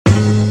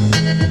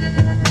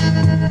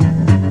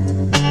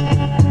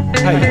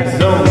Hype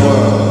Zone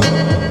World,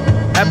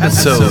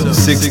 episode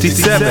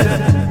 67,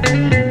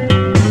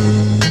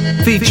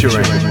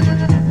 featuring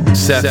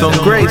Seth on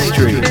Gray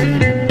Street.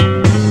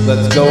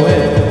 Let's go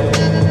in.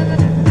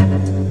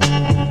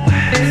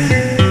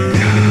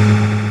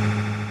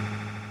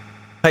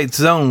 Hype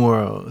Zone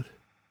World.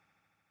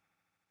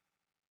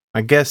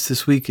 My guest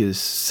this week is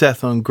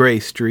Seth on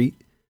Gray Street,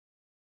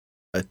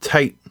 a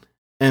tight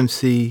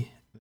MC,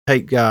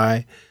 tight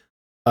guy.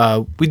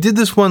 We did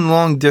this one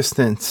long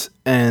distance,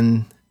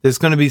 and there's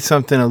going to be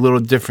something a little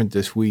different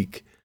this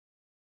week.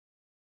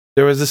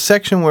 There was a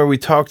section where we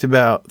talked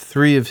about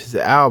 3 of his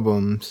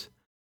albums,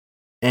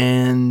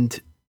 and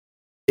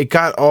it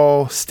got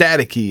all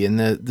staticky, and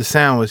the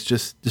sound was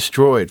just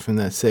destroyed from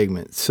that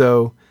segment.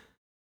 So,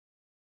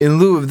 in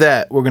lieu of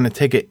that, we're going to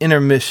take an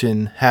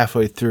intermission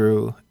halfway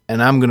through,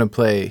 and I'm going to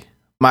play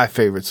my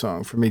favorite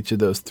song from each of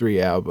those 3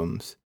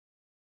 albums,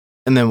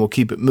 and then we'll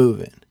keep it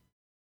moving.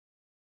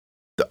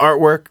 The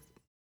artwork,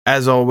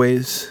 as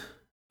always,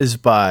 is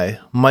by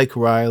Mike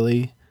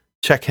Riley.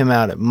 Check him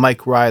out at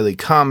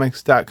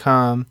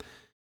MikeRileyComics.com.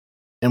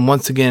 And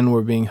once again,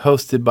 we're being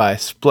hosted by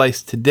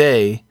Splice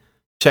Today.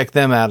 Check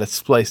them out at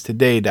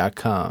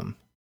SpliceToday.com.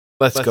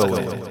 Let's go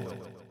in.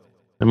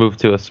 I moved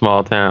to a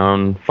small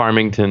town,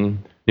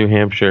 Farmington, New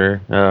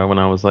Hampshire, when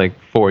I was like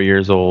 4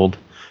 years old,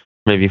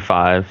 maybe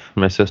 5.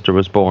 My sister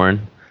was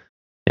born.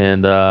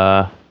 And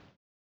I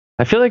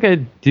feel like I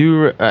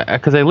do,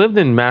 because I lived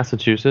in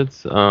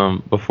Massachusetts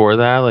before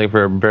that, like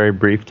for a very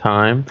brief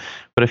time.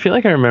 But I feel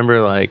like I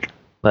remember like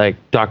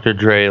Dr.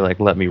 Dre, like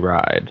Let Me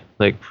Ride,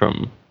 like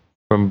from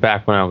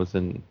back when I was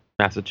in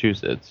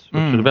Massachusetts,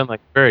 which would have been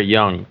like very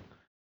young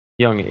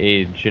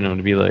age, you know,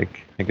 to be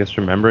like, I guess,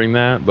 remembering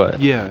that. But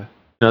yeah, you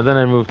know, then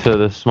I moved to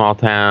this small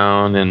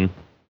town and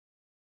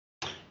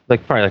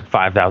like probably like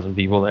 5,000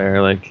 people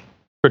there, like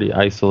pretty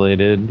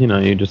isolated. You know,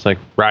 you just like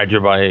ride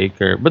your bike,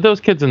 but those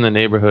kids in the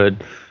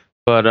neighborhood.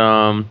 But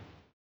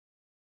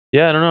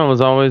yeah, I don't know. It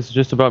was always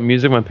just about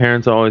music. My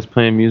parents always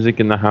playing music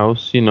in the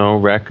house, you know,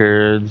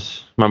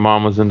 records. My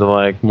mom was into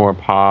like more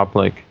pop,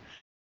 like,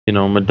 you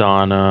know,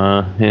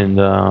 Madonna and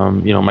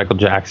you know, Michael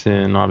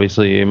Jackson.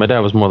 Obviously, my dad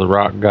was more the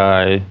rock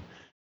guy.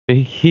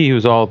 He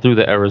was all through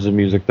the eras of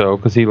music though,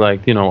 because he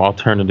liked, you know,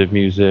 alternative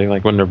music,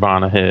 like when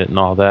Nirvana hit and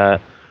all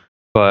that.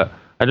 But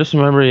I just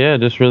remember, yeah,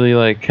 just really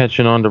like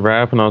catching on to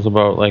rap when I was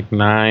about like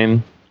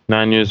 9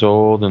 years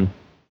old and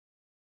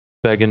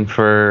begging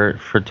for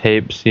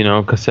tapes, you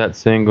know, cassette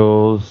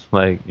singles,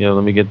 like, you know,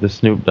 let me get this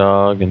Snoop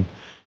Dogg and,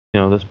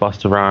 you know, this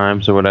Busta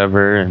Rhymes or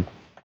whatever. And,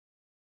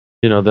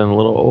 you know, then a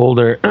little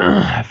older,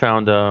 I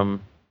found,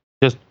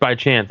 just by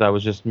chance, I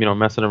was just, you know,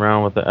 messing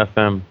around with the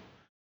FM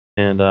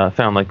and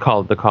found like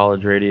the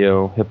college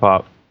radio hip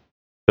hop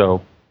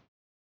show,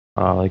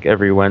 like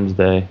every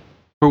Wednesday.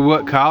 For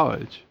what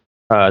college?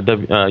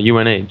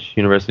 UNH,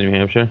 University of New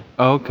Hampshire.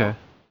 Oh, okay.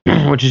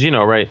 Which is, you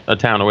know, right a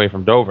town away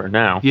from Dover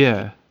now.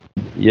 Yeah.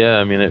 Yeah,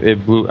 I mean,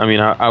 it blew. I mean,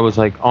 I was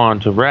like on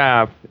to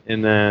rap,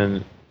 and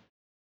then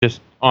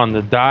just on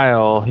the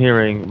dial,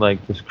 hearing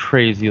like this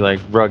crazy, like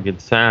rugged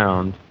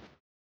sound,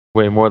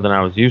 way more than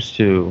I was used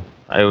to.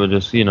 I would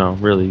just, you know,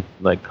 really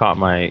like caught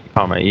my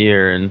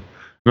ear, and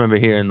I remember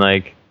hearing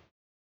like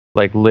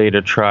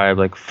Later Tribe,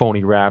 like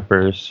Phony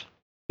Rappers.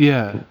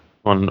 Yeah.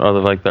 On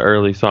other like the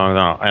early songs,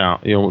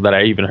 you know, that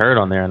I even heard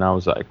on there, and I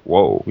was like,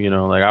 whoa, you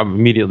know, like I'm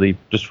immediately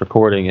just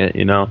recording it,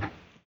 you know.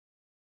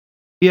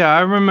 Yeah,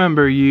 I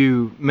remember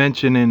you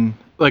mentioning,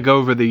 like,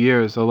 over the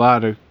years, a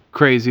lot of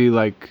crazy,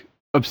 like,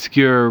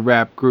 obscure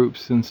rap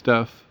groups and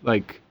stuff.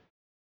 Like,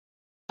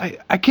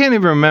 I can't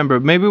even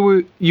remember.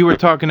 Maybe you were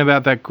talking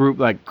about that group,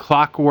 like,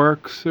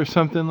 Clockworks or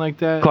something like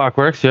that?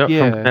 Clockworks, yep,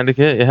 yeah. From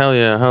Connecticut. Hell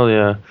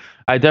yeah.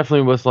 I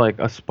definitely was, like,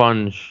 a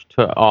sponge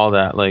to all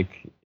that. Like,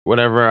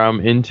 whatever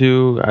I'm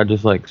into, I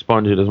just, like,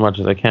 sponge it as much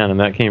as I can. And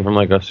that came from,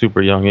 like, a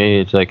super young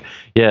age. Like,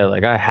 yeah,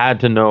 like, I had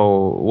to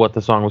know what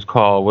the song was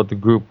called, what the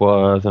group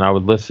was, and I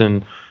would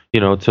listen, you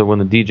know, to when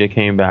the DJ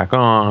came back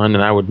on,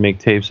 and I would make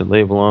tapes and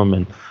label them.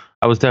 And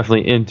I was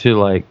definitely into,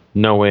 like,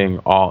 knowing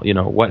all, you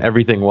know, what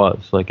everything was,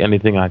 like,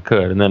 anything I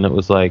could. And then it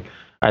was, like,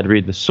 I'd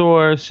read the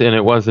source, and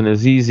it wasn't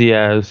as easy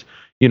as,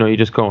 you know, you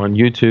just go on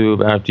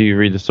YouTube after you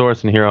read the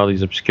source and hear all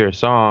these obscure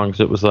songs.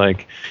 It was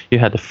like you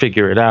had to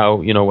figure it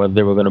out, you know, whether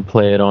they were going to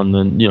play it on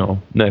the, you know,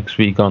 next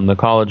week on the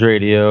college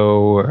radio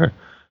or,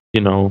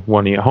 you know,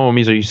 one of your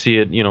homies, or you see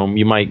it, you know,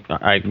 you might,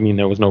 I mean,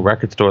 there was no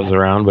record stores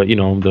around, but, you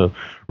know, the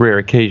rare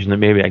occasion that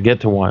maybe I get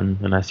to one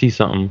and I see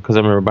something, because I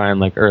remember buying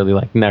like early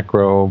like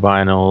Necro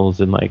vinyls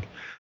and like,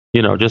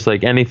 you know, just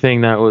like anything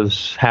that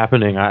was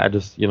happening. I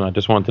just, you know, I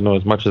just wanted to know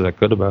as much as I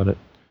could about it.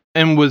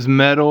 And was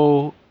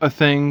metal a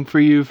thing for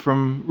you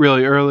from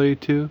really early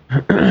too?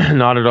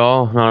 Not at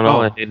all.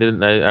 Oh. I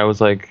hated it. I was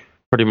like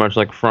pretty much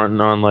like fronting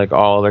on like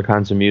all other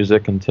kinds of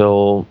music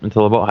until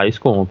about high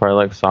school, probably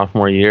like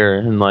sophomore year,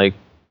 and like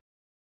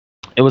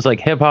it was like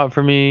hip hop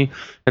for me,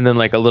 and then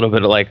like a little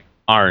bit of like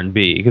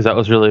R&B, because that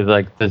was really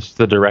like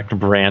the direct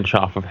branch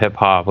off of hip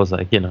hop was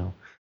like, you know,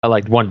 I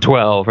liked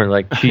 112 or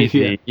like cheesy,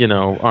 Yeah. you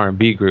know,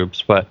 R&B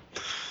groups. But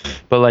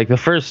like the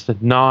first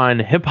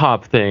non-hip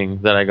hop thing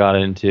that I got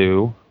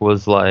into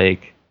was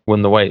like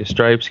when the White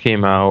Stripes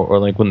came out, or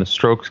like when the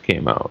Strokes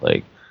came out.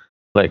 Like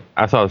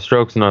I saw the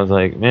Strokes and I was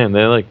like, man,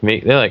 they're like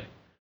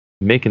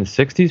making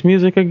 60s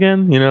music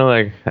again, you know,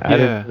 like I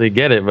didn't really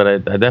get it, but I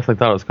definitely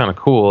thought it was kind of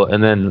cool.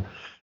 And then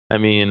I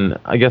mean,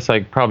 I guess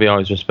I probably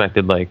always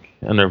respected like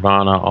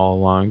Nirvana all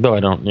along, though I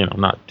don't, you know,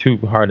 not too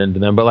hard into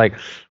them. But like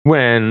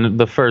when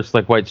the first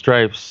like White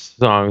Stripes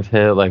songs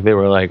hit, like they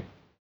were like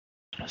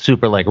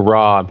super like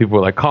raw. People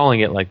were like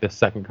calling it like the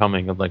second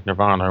coming of like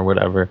Nirvana or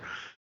whatever.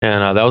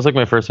 And that was like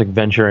my first like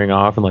venturing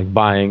off and like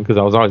buying, because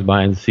I was always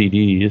buying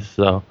CDs.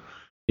 So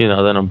you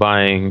know, then I'm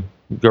buying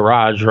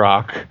garage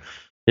rock,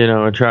 you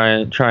know, and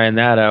trying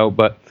that out.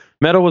 But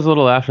metal was a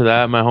little after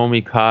that. My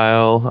homie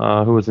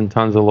Kyle, who was in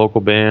tons of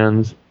local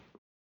bands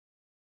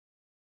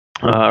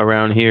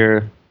around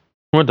here,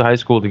 we went to high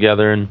school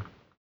together, and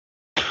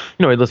you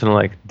know, we'd listen to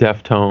like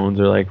Deftones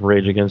or like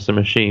Rage Against the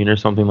Machine or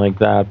something like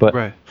that. But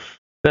Right.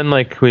 then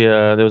like we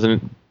there was a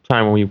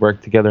time when we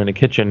worked together in the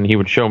kitchen, and he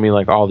would show me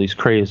like all these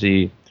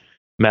crazy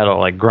metal,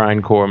 like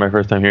grindcore. My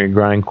first time hearing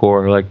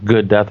grindcore, like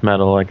good death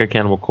metal, like a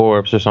Cannibal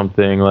Corpse or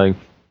something. Like,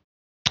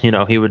 you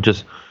know, he would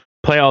just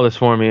play all this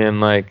for me, and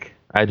like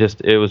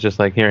it was just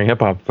like hearing hip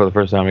hop for the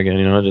first time again.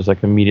 You know, just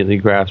like immediately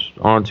grasped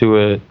onto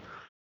it.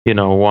 You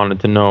know,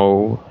 wanted to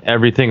know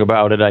everything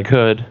about it I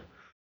could,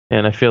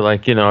 and I feel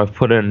like, you know, I've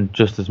put in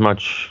just as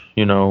much,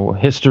 you know,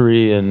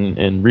 history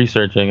and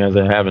researching as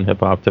I have in hip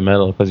hop to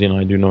metal, because, you know,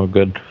 I do know a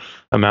good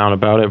amount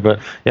about it. But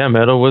yeah,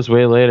 metal was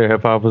way later.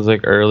 Hip hop was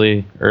like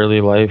early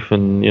life,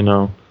 and you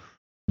know,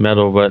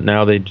 metal. But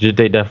now they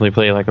definitely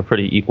play like a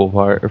pretty equal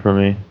part for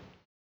me.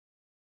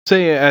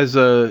 Say as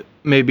a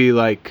maybe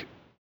like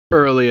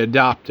early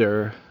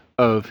adopter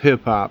of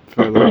hip hop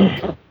for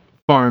like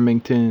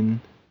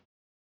Farmington,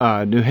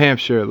 New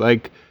Hampshire,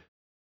 like,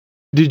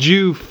 did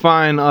you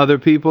find other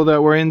people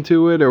that were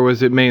into it, or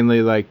was it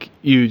mainly like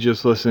you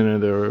just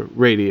listened to the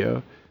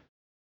radio?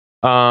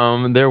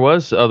 There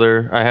was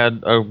other. I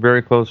had a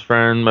very close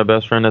friend, my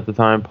best friend at the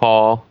time,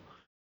 Paul.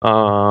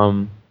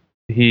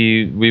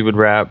 We would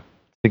rap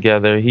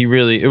together.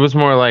 It was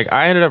more like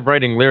I ended up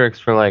writing lyrics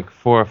for like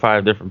 4 or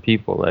 5 different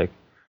people, like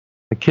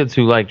the kids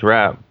who liked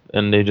rap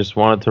and they just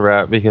wanted to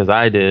rap because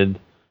I did.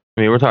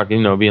 I mean, we're talking,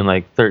 you know, being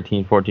like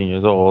 13, 14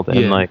 years old,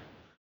 and like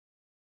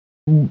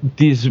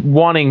these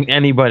wanting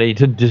anybody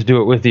to just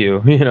do it with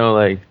you, you know,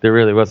 like there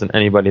really wasn't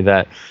anybody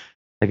that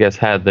I guess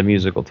had the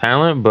musical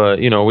talent, but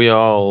you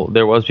know,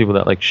 there was people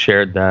that like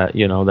shared that,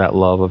 you know, that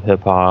love of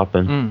hip hop.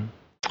 And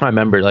I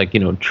remember like, you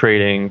know,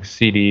 trading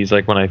CDs,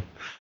 like when I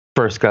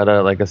first got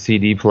a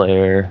CD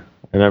player.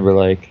 I remember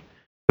like,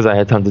 because I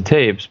had tons of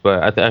tapes,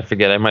 but I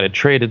forget, I might have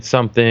traded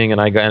something,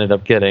 and I ended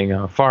up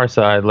getting Far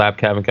Side, Lab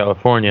Cabin,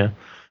 California.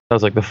 That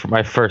was like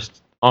my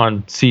first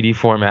on CD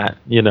format,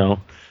 you know,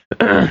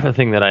 the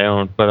thing that I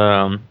owned.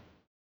 But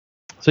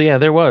so yeah,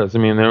 there was. I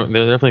mean, there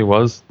definitely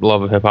was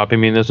love of hip hop. I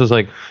mean, this was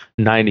like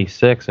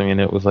 '96. I mean,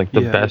 it was like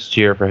the best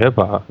year for hip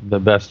hop. The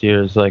best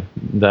years like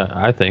that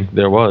I think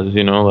there was.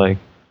 You know, like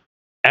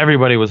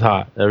everybody was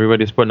hot.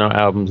 Everybody's putting out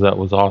albums that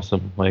was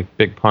awesome. Like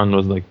Big Pun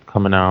was like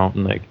coming out,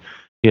 and like,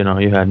 you know,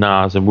 you had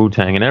Nas and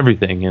Wu-Tang and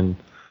everything. And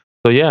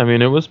so yeah, I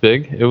mean, it was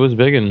big. It was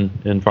big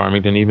in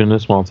Farmington, even in a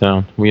small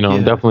town. You know,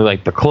 definitely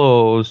like the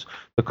clothes,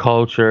 the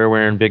culture,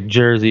 wearing big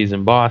jerseys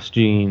and Boss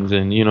jeans,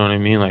 and you know what I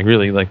mean, like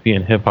really like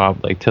being hip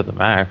hop like to the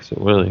max. It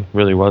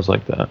really was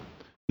like that.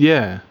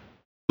 Yeah.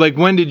 Like,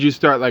 when did you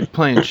start like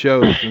playing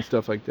shows and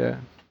stuff like that?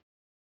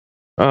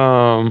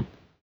 I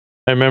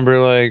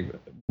remember like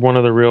one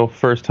of the real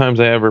first times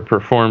I ever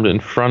performed in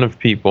front of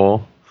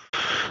people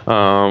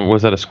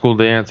was at a school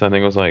dance. I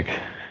think it was like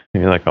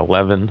maybe like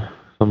 11,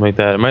 something like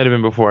that. It might have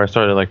been before I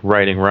started like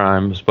writing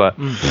rhymes, but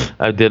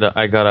I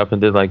got up and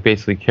did like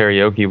basically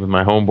karaoke with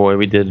my homeboy.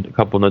 We did a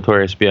couple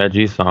Notorious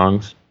B.I.G.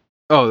 songs.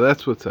 Oh,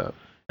 that's what's up.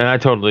 And I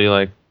totally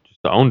like just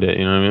owned it,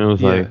 you know what I mean? It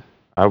was like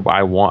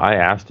I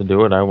asked to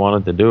do it. I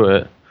wanted to do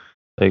it.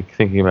 Like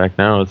thinking back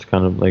now, it's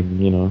kind of like,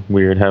 you know,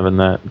 weird having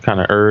that kind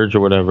of urge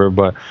or whatever.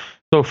 But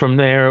so from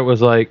there, it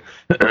was like,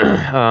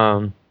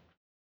 remember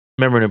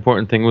an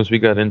important thing was we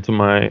got into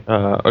my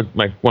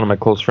one of my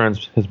close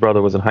friends. His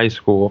brother was in high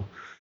school,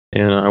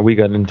 and we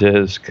got into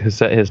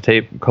his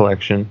tape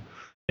collection.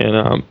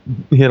 And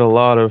he had a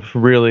lot of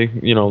really,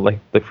 you know, like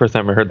the first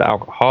time I heard the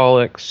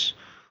Alcoholics.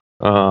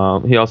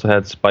 He also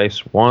had Spice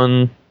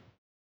One,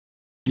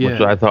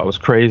 which I thought was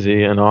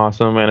crazy and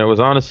awesome. And it was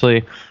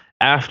honestly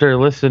after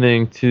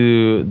listening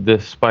to the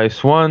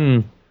Spice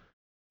One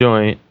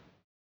joint,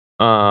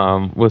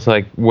 was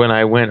like when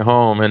I went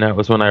home, and that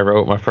was when I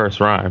wrote my first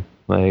rhyme.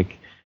 Like,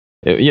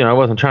 you know, I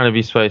wasn't trying to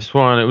be Spice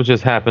One. It was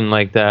just happened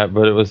like that.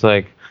 But it was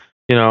like,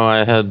 you know,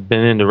 I had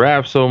been into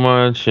rap so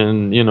much,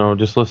 and you know,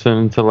 just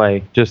listening to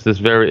like just this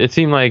it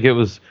seemed like it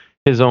was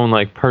his own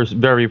like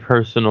very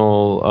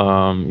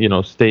personal, you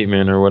know,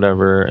 statement or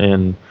whatever.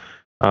 And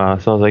so I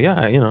was like,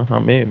 yeah, you know,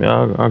 maybe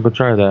I'll go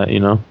try that, you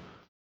know.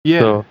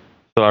 Yeah.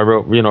 So I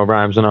wrote, you know,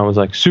 rhymes when I was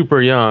like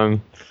super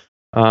young.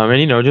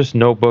 And just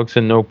notebooks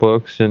and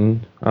notebooks.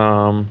 And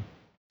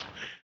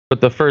but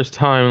the first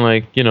time,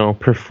 like,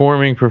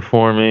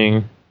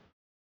 performing,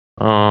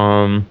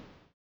 um,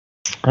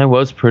 I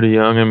was pretty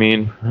young. I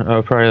mean,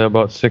 probably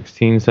about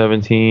 16,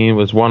 17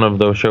 was one of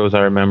those shows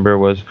I remember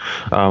was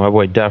my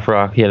boy Def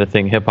Rock. He had a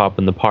thing, Hip Hop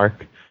in the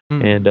Park.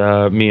 And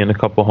me and a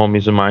couple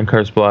homies of mine,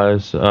 Curse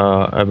Blas,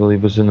 I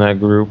believe was in that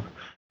group.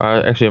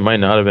 Actually, it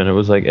might not have been. It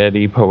was like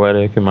Eddie,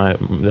 Poetic, and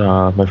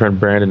my friend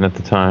Brandon at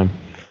the time.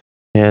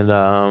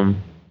 And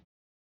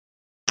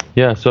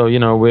yeah, so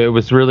it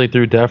was really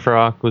through Def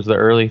Rock was the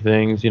early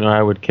things.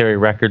 I would carry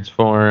records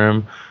for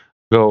him,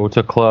 go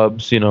to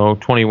clubs,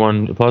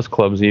 21 plus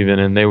clubs even,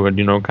 and they would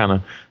kind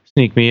of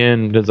sneak me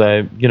in because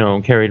I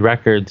carried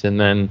records, and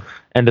then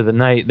end of the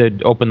night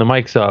they'd open the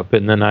mics up,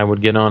 and then I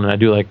would get on and I'd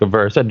do like a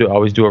verse. I'd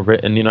always do a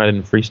written, I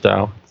didn't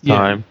freestyle at the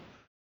time.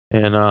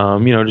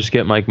 And just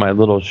get like my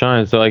little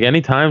shine. So like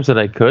any times that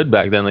I could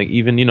back then, like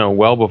even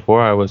well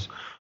before I was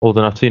old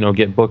enough to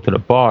get booked at a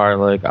bar,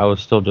 like I was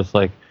still just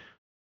like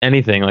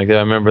anything. Like I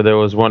remember there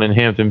was one in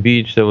Hampton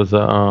Beach. There was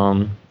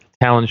a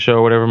talent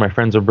show, whatever. My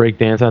friends were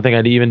breakdancing. I think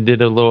I even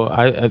did a little.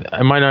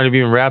 I might not have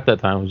even rapped that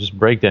time. I was just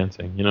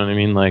breakdancing. You know what I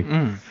mean? Like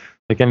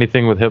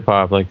anything with hip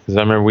hop. Like because I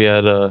remember we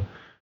had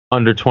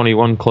under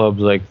 21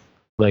 clubs, like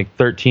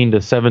 13 to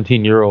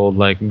 17-year-old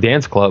like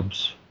dance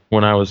clubs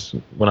when I was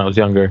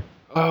younger.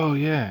 Oh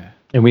yeah.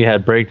 And we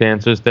had break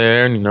dancers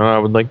there, and I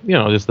would like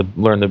just to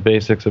learn the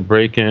basics of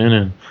breaking,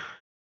 and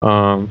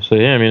so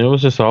yeah, I mean it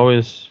was just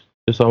always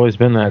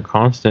been that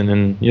constant,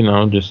 and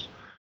just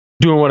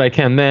doing what I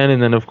can then,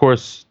 and then of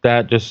course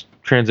that just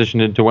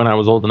transitioned into when I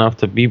was old enough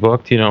to be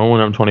booked, when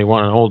I'm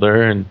 21 and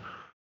older, and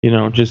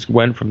just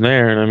went from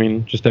there. And I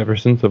mean just ever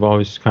since I've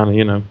always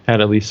kind of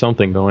had at least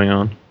something going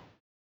on.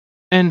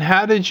 And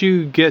how did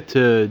you get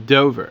to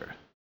Dover?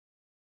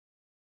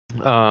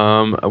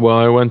 Well,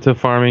 I went to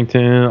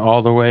Farmington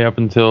all the way up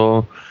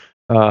until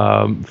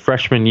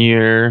freshman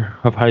year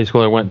of high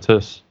school. I went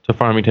to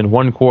Farmington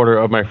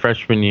 1/4 of my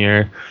freshman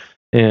year,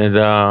 and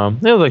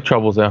there was like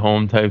troubles at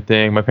home type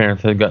thing. My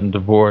parents had gotten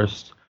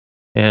divorced,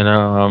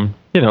 and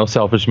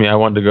selfish me, I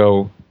wanted to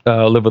go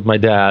live with my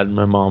dad.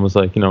 My mom was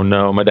like,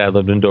 no. My dad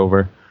lived in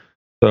Dover,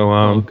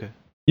 so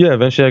yeah.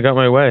 Eventually, I got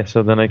my way.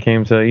 So then I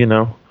came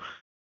to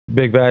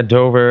Big Bad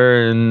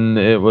Dover, and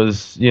it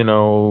was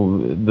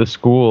the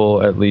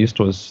school at least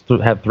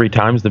had 3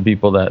 times the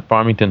people that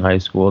Farmington High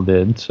School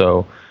did.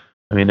 So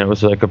I mean it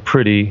was like a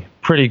pretty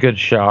good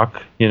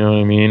shock, you know what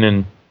I mean?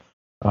 And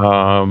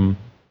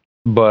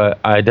but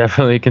I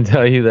definitely can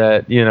tell you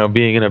that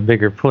being in a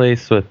bigger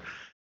place with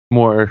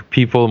more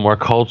people, more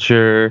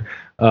culture,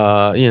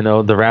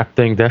 the rap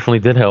thing definitely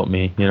did help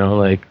me.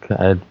 Like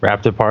I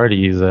rapped at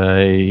parties.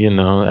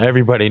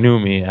 Everybody knew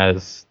me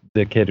as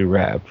the kid who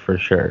rapped for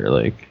sure.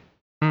 Like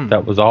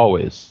that was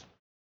always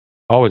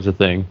a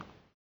thing.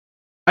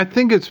 I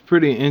think it's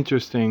pretty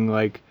interesting,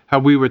 like how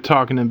we were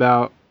talking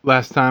about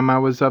last time I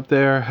was up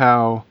there,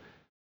 how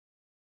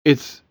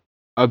it's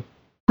a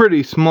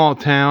pretty small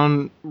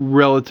town,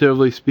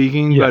 relatively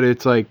speaking, but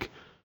it's like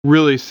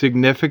really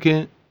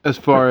significant as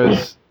far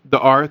as the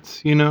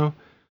arts, Yeah.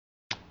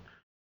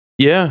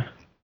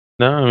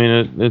 No, I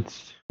mean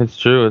it's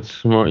true.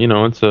 It's more,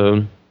 it's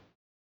a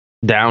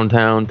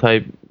downtown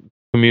type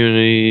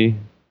community.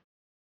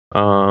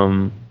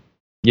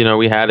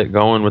 We had it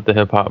going with the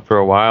hip hop for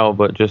a while,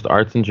 but just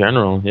arts in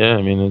general. Yeah,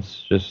 I mean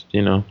it's just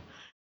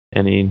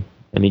any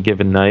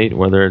given night,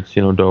 whether it's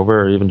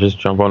Dover or even just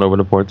jump on over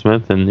to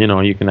Portsmouth, and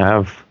you can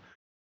have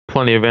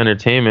plenty of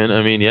entertainment.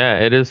 I mean, yeah,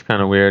 it is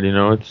kind of weird.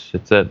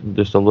 It's at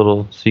just a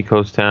little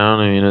seacoast town.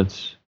 I mean,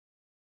 it's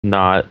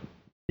not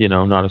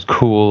not as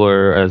cool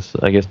or as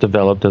I guess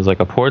developed as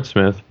like a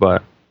Portsmouth,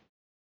 but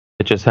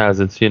it just has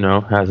its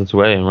has its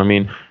way. I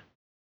mean,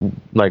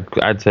 like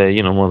I'd say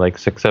more like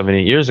 6, 7,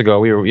 8 years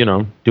ago, we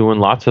were doing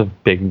lots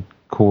of big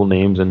cool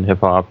names in hip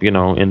hop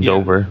in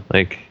Dover,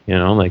 like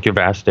like your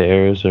Vast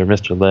Airs or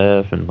Mr.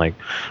 Lif, and like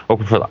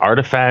open for the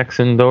Artifacts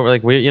in Dover.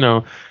 Like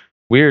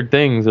weird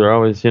things are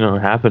always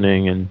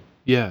happening, and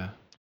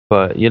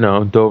but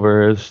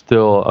Dover is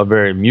still a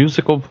very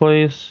musical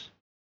place.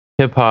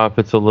 Hip hop,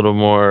 it's a little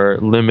more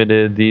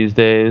limited these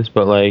days,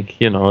 but like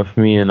if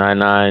me and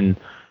I9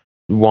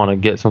 want to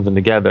get something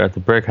together at the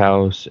Brick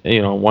House,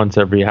 once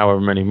every however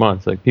many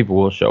months, like people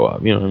will show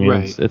up. You know what I mean?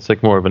 Right. It's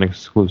like more of an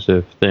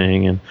exclusive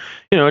thing, and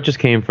it just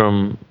came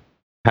from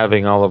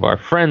having all of our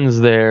friends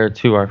there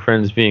to our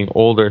friends being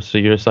older, so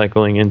you're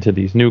cycling into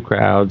these new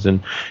crowds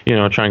and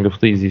trying to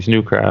please these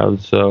new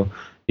crowds. So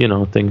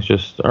things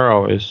just are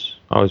always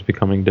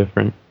becoming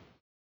different.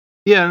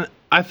 Yeah,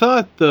 I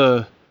thought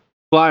the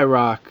Fly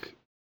Rock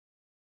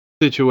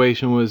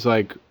situation was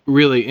like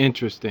really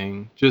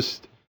interesting,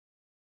 just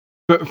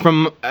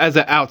from as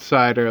an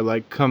outsider,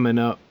 like coming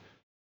up,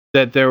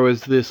 that there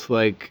was this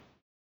like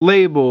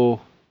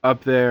label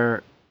up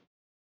there,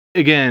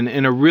 again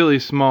in a really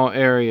small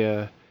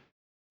area,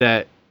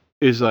 that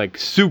is like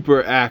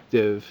super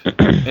active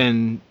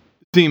and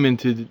seeming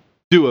to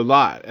do a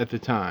lot at the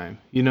time.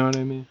 You know what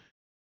I mean?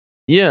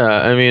 Yeah,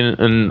 I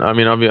mean,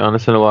 I'll be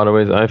honest, in a lot of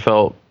ways I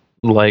felt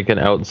like an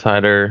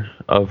outsider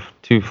of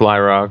To Fly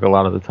Rock a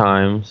lot of the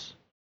times.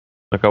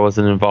 Like I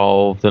wasn't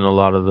involved in a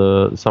lot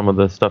of some of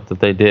the stuff that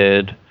they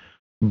did,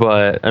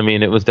 but I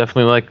mean, it was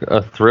definitely like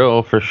a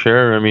thrill for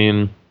sure. I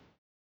mean,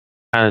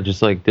 kind of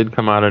just like did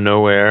come out of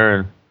nowhere,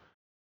 and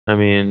I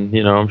mean,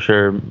 I'm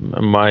sure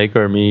Mike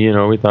or me,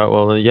 we thought,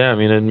 well, yeah, I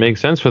mean, it makes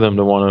sense for them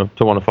to want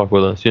to fuck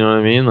with us. You know what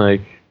I mean?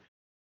 Like,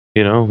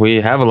 we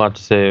have a lot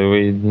to say.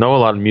 We know a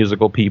lot of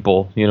musical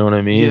people. You know what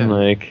I mean? Yeah.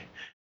 Like,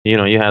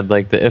 you had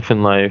like the If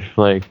in Life,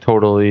 like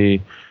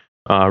totally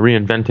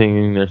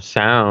reinventing their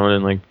sound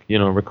and like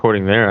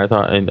recording there. I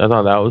thought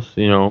that was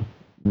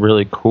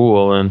really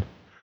cool, and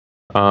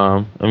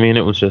I mean,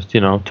 it was just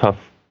tough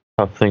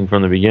thing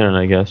from the beginning,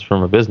 I guess,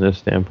 from a business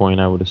standpoint.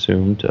 I would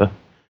assume to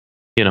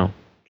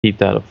keep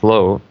that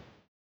afloat.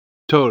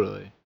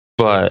 Totally.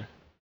 But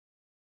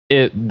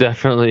it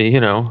definitely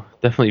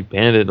definitely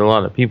banded a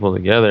lot of people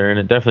together, and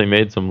it definitely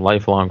made some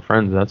lifelong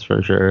friends. That's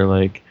for sure.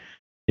 Like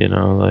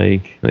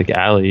like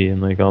Allie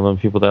and like all the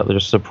people that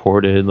just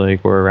supported,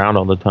 like were around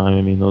all the time.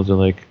 I mean, those are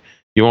like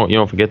you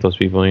won't forget those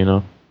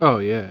people. Oh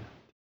yeah.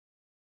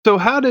 So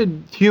how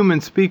did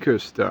Human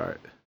Speakers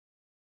start?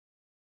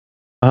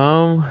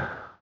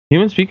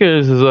 Human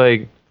Speakers is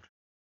like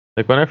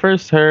when I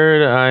first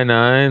heard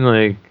I9,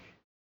 like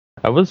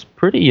I was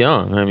pretty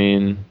young. I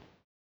mean,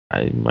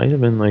 I might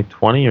have been like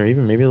 20 or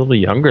even maybe a little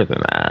younger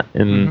than that.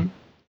 And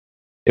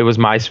it was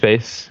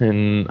MySpace,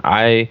 and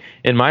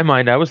in my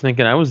mind, I was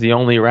thinking I was the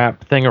only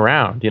rap thing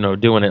around,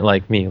 doing it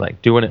like me,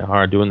 like doing it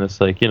hard, doing this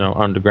like,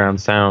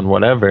 underground sound,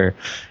 whatever.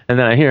 And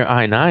then I hear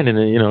I9 and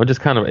it just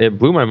kind of, it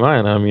blew my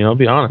mind. I mean, I'll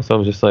be honest. I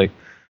was just like,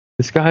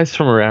 this guy's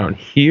from around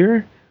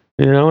here,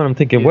 and I'm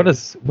thinking, what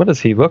does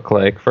he look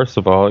like? First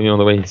of all,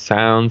 the way he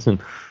sounds,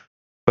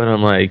 but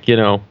I'm like,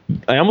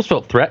 I almost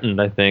felt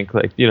threatened, I think,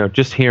 like,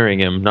 just hearing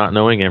him, not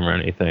knowing him or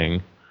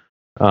anything.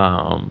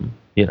 I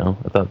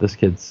thought this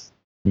kid's,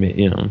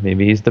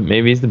 maybe he's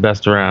the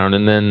best around.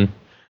 And then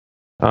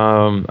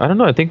I don't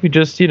know, I think we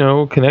just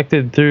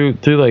connected through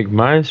like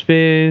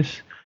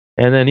MySpace.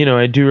 And then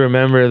I do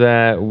remember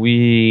that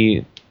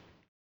we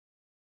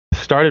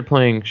started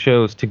playing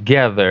shows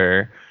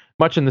together,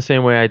 much in the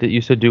same way I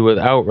used to do with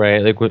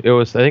Outright. Like it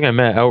was, I think I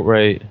met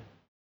Outright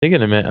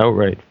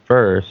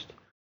first.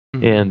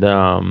 And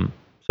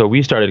so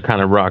we started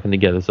kind of rocking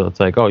together. So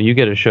it's like, oh, you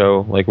get a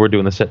show, like we're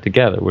doing the set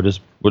together, we'll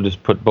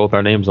just put both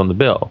our names on the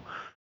bill.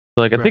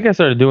 So like I think I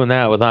started doing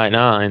that with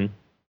I9.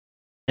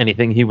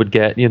 Anything he would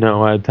get,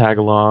 I'd tag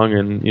along,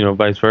 and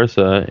vice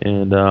versa.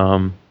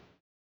 And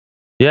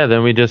yeah,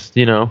 then we just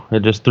it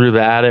just through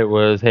that, it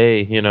was,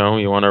 hey, you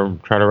want to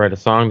try to write a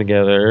song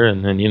together,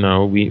 and then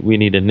we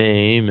need a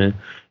name, and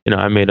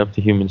I made up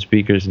the Human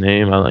Speakers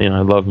name. I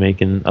love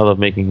making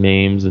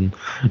names and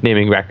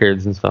naming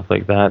records and stuff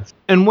like that.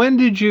 And when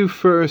did you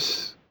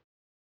first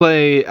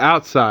play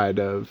outside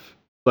of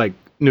like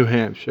New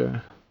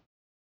Hampshire?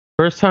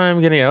 First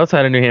time getting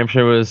outside of New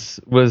Hampshire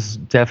was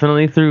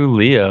definitely through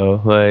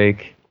Leo.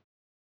 Like,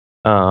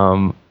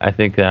 I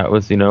think that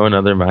was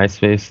another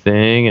MySpace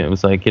thing. It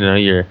was like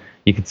you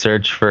could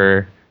search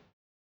for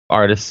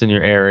artists in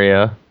your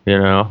area.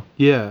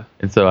 Yeah.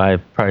 And so I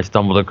probably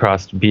stumbled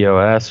across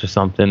BOS or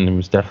something, and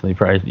was definitely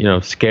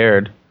probably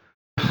scared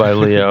by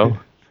Leo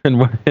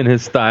and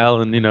his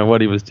style and what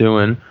he was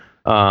doing.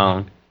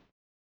 I'm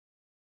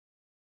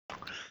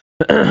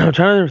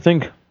trying to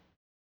think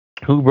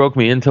who broke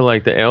me into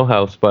like the Ale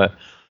House, but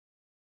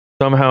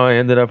somehow I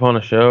ended up on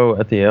a show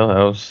at the Ale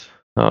House.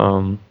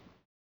 And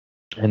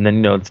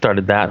then it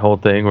started that whole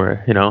thing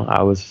where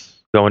I was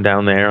going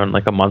down there on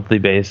like a monthly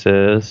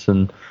basis,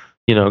 and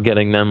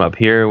getting them up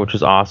here, which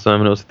was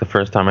awesome. And it was like the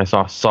first time I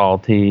saw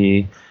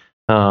Salty,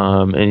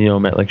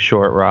 and met like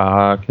Short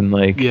Rock, and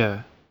like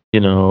a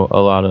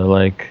lot of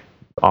like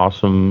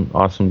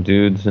awesome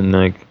dudes. And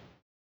like,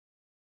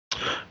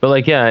 but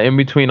like, yeah, in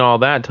between all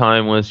that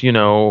time was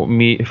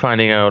me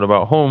finding out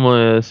about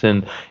Homeless,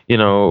 and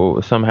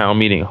somehow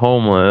meeting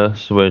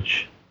Homeless,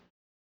 which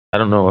I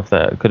don't know if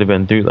that could have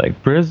been through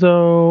like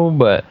Brizzo,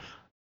 but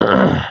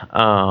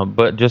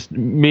but just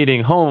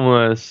meeting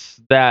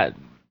Homeless, that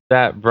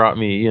brought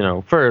me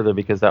further,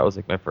 because that was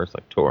like my first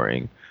like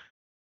touring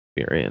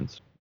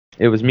experience.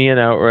 It was me and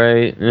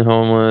Outright and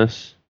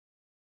Homeless,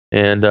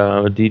 and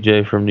a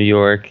DJ from New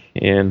York,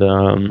 and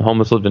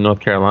Homeless lived in North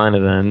Carolina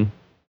then,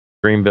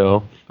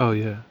 Greenville. Oh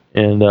yeah.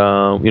 And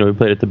we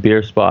played at the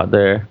beer spot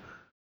there,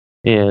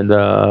 and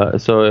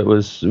so it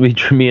was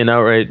me and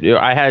Outright.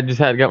 I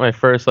had got my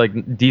first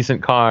like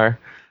decent car,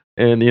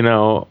 and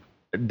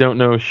don't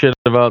know shit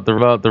about the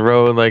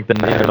road like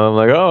that. I'm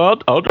like, oh,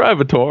 I'll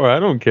drive a tour, I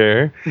don't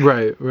care.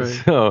 Right.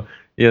 So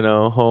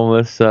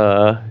Homeless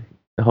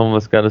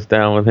got us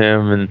down with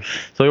him, and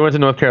so we went to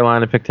North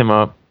Carolina, picked him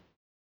up,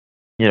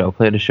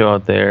 played a show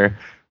out there.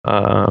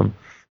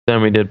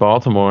 Then we did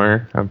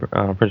Baltimore.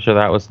 I'm pretty sure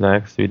that was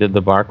next. We did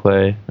the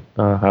Barclay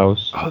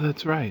House. Oh,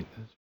 that's right.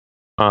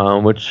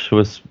 which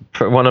was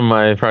one of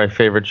my probably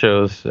favorite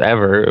shows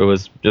ever. It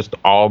was just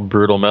all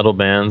brutal metal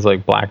bands,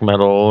 like black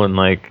metal and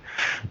like,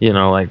 you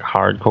know, like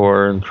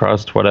hardcore and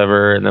crust,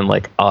 whatever, and then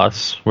like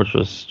Us, which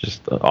was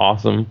just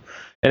awesome,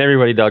 and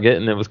everybody dug it,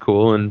 and it was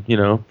cool, and you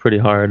know, pretty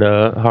hard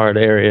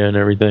area and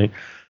everything.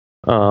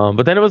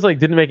 But then it was like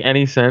didn't make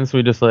any sense.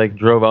 We just like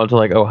drove out to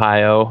like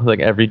Ohio. Like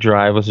every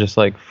drive was just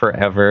like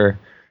forever.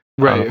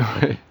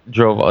 Right.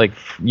 Drove like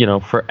you know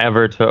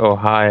forever to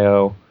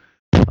Ohio.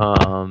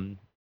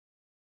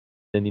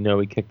 And you know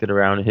we kicked it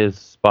around his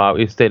spot.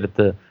 We stayed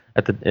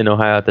in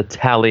Ohio at the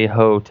Tally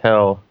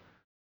Hotel,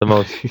 the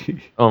most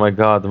oh my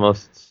god, the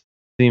most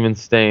semen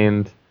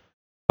stained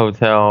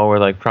hotel where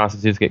like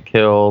prostitutes get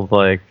killed.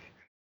 Like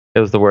it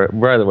was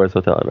probably the worst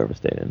hotel I've ever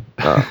stayed in.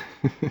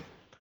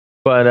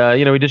 But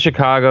you know we did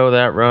Chicago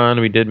that run.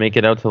 We did make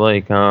it out to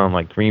like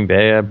Green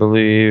Bay, I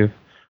believe.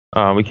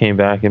 We came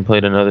back and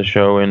played another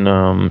show in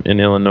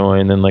Illinois,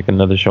 and then like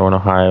another show in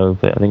Ohio.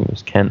 I think it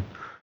was Kent.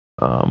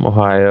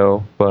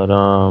 Ohio, but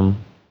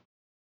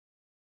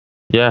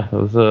yeah, it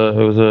was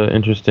a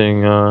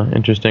interesting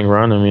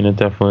run. I mean, it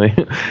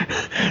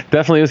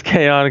definitely was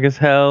chaotic as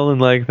hell,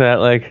 and like that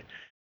like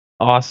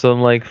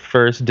awesome like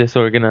first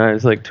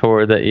disorganized like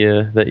tour that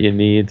you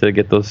need to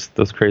get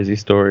those crazy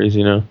stories,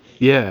 you know.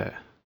 Yeah.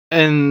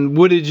 And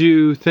what did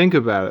you think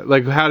about it?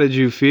 Like, how did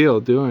you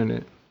feel doing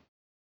it?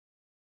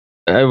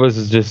 It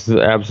was just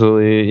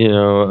absolutely, you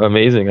know,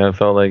 amazing. I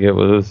felt like it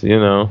was, you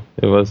know,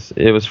 it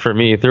was for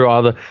me through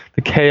all the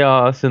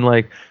chaos and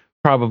like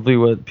probably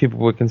what people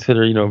would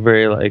consider, you know,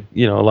 very like,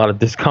 you know, a lot of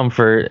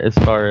discomfort as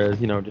far as,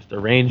 you know, just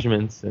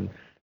arrangements and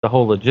the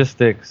whole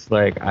logistics.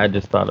 Like, I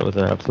just thought it was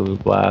an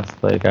absolute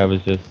blast. Like, I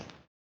was just,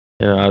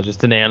 you know, I was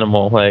just an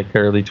animal, like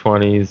early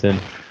 20s, and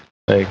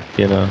like,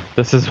 you know,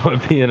 this is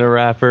what being a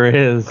rapper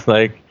is.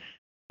 Like,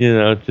 you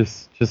know,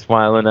 just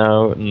wilding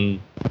out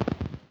and.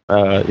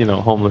 You know,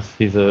 homeless.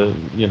 He's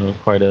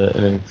quite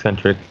an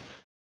eccentric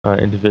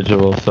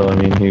individual. So I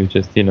mean, he was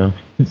just, you know,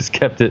 just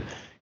kept it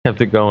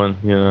going.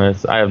 You know,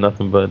 I have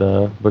nothing but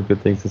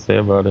good things to say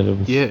about it. It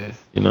was, yeah,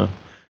 you know,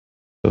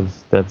 it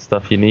was that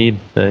stuff you need,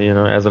 you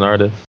know, as an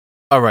artist.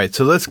 All right,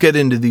 so let's get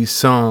into these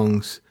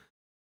songs.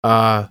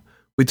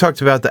 We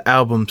talked about the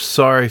album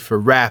 "Sorry for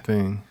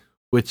Rapping,"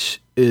 which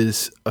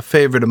is a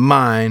favorite of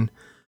mine,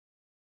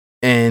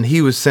 and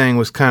he was saying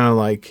was kind of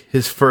like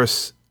his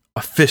first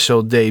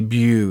official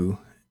debut,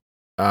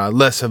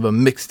 less of a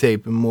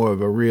mixtape and more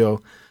of a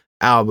real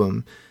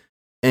album.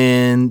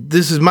 And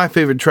this is my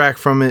favorite track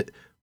from it,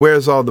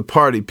 "Where's All the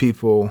Party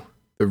People,"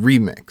 the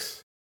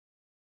remix.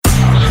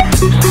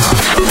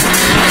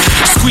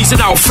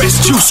 Squeezing out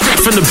fresh juice straight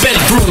from the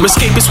bedroom.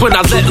 Escape is when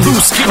I let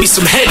loose, give me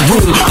some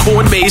headroom.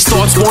 Corn maze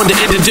thoughts wander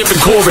into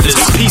different corridors.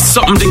 Piece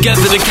something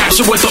together to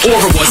capture what the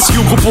aura was.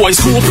 Bugle boys,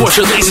 school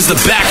portrait lasers the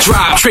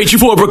backdrop. Trade you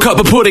for a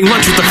cup of pudding,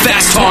 lunch with the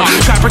fast talk.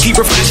 Trapper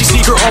keeper, flashy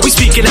sneaker, always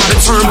speaking out in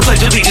turn.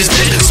 Pledge allegiance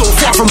dead, so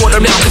far from what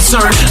I'm now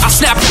concerned. I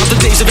snapped out the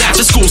days of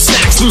after school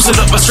snacks.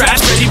 Loosen up my straps,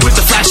 ready with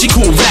the flashy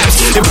cool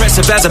raps.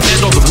 Impressive as I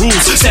bend all the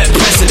rules, set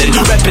precedent.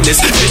 Reppin' this,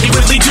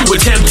 genuinely do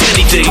attempt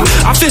anything.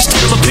 I fished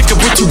till I pick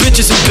up with two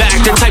bitches in back.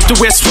 That type to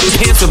wear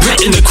sweatpants with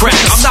lit in the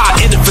cracks. I'm not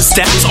in it for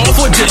stats, all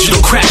for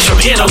digital crash.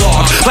 I'm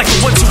analog, like the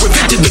ones who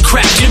invented the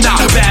crash. You're not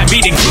bad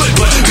meaning good,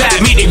 but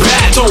bad meaning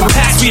bad. Don't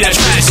pass me that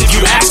trash. If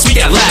you ask me,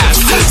 I laugh.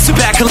 Sit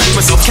back, collect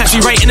myself, catch me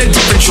right in a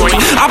different joint.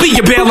 I'll be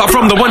your bailout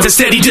from the ones that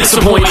steady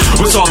disappoint.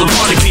 With all the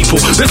party people,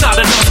 there's not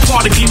enough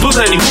party people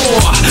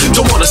anymore.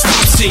 Don't wanna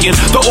stop singing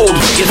the old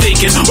way of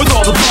thinking. With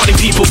all the party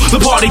people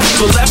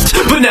left,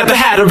 but never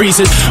had a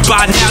reason.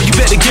 By now, you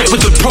better get with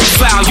the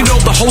profile. You know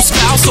the whole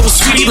style, so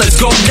sweet, let's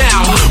go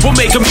now. We'll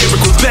make a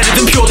miracle better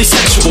than purely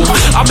sexual.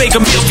 I'll make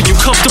a meal for you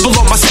comfortable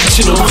on my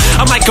sectional.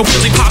 I'm like a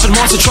Willie poppin'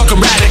 monster truck, I'm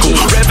radical.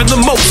 Revving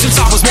the most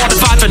since I was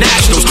mortified for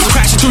nationals.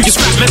 Crashing through your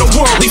scrap metal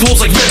world, leave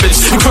holes like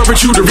ribbons.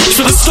 Encourage you to reach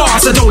for the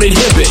stars, I don't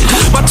inhibit.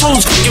 My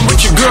tone's kicking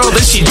with your girl,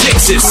 then she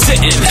digs it.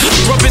 Sitting,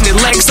 rubbing their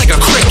legs like a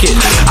cricket.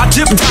 I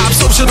dip dive,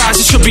 socialize,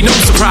 it should be no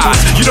surprise.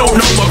 You don't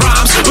know my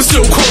rhymes, but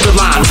still quote a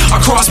line.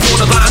 I cross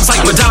border lines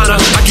like Madonna.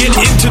 I get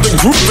into the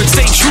group and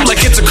stay true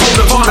like it's a code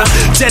of honor.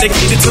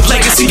 Dedicated to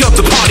legacy of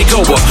the party goer.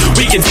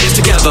 We can dance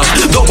together,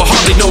 though I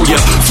hardly know ya.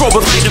 Throw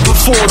a lighter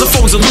before the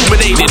phone's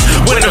illuminated.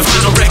 When a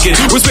vinyl record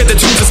was where the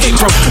tunes escape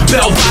from.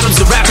 Bell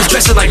bottoms and rappers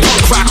dressing like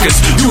punk rockers.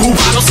 You who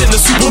bottles in the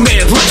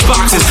Superman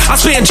lunchboxes. I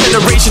span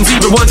generations,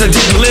 even ones I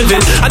didn't live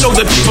in. I know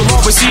that people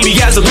always see me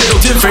as a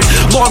little different.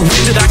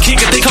 Long-winded, I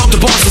kick it, they come to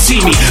bars to see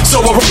me.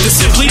 So I wrote this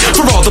simply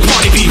for all the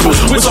party people.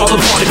 With all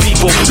the party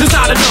people, there's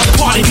not enough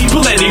party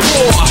people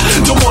anymore.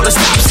 Don't wanna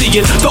stop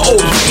seeing the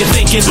old way of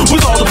thinking.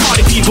 With all the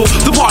party people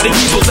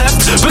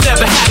left, but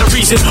never had a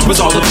reason.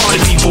 With all the party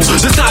people,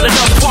 there's not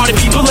enough party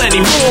people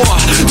anymore.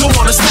 Don't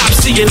wanna stop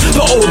seeing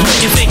the old way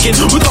of thinking.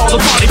 With all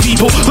the party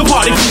people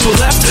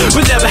left,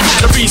 but never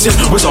had a reason.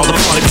 With all the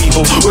party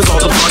people, with all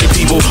the party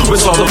people,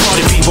 with all the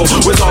party people,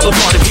 with all the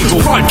party people.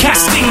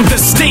 Broadcasting the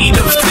state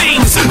of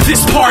things.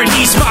 This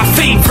party's my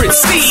favorite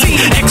scene.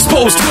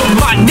 Exposed to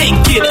my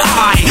naked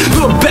eye.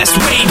 The best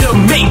way to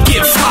make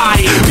it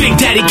fly. Big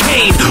Daddy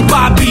Kane,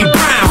 Bobby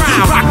Brown.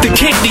 down. Rock the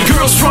candy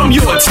girls from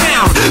your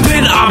town.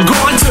 Then I'm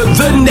gone to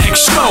the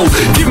next show.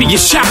 Give me a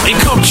shout and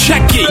come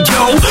check it,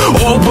 yo.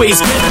 Always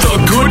get the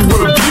good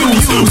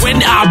reviews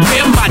when I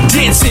wear my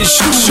dancing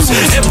shoes.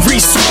 Every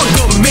song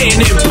the man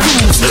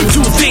improves.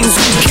 Do things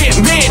you can't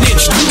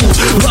manage to.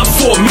 Love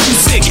for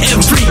music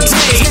every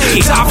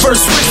day.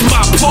 Diverse with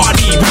my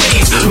party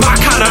ways. My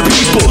kind of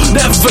people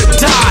never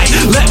die.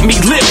 Let me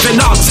live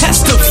and I'll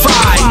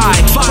testify.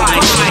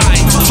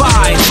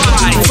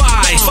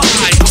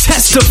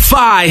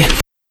 Testify.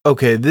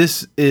 Okay,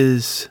 this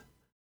is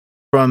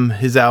from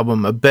his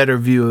album A Better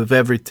View of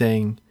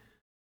Everything,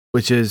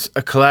 which is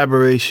a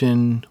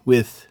collaboration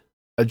with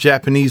a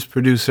Japanese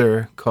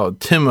producer called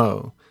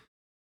Timo.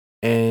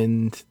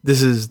 And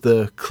this is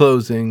the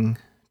closing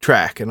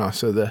track and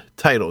also the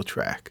title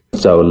track.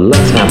 So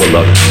let's have a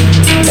look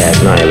at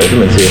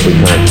nihilism and see if we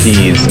can't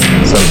tease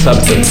some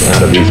substance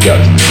out of these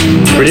ghosts.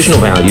 Traditional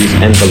values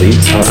and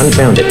beliefs are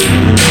unfounded,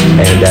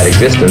 and that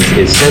existence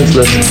is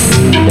senseless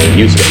and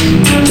useless.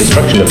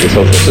 Destruction of the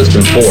social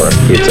system for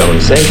its own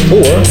sake,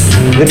 or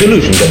the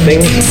delusion that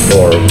things,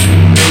 or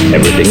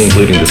everything,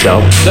 including the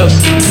self, does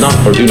not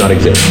or do not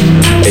exist.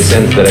 A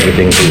sense that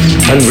everything is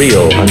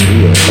unreal.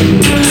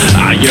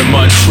 I am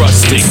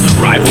untrusting,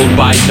 rivaled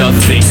by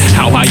nothing.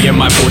 How high am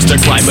I forced to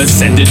climb,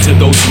 ascended to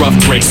those rough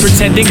breaks,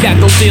 pretending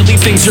that those daily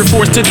things you're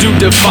forced to do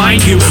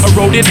define you.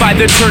 Eroded by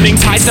the turning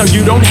tides, now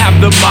you don't have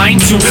the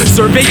mind to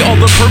survey all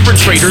the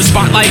perpetrators,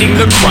 spotlighting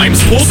the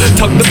crimes pull.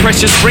 Tug the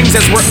precious strings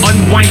as we're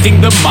unwinding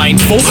the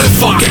mindful.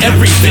 Fuck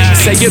everything,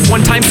 say it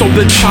one time so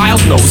the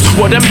child knows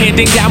what I'm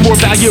handing down more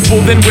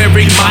valuable than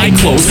wearing my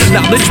clothes.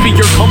 Knowledge be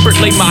your comfort,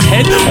 lay my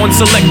head on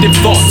selective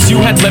thoughts. You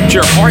had left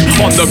your heart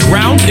on the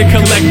ground, it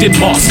collected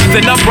moss.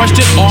 Then I brushed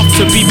it off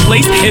to be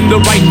placed in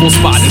the rightful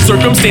spot.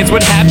 Circumstance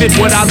would have it,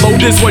 what I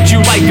load is what you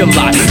like a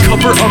lot.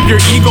 Cover up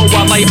your ego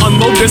while I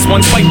unload this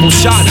one spiteful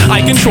shot. I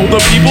control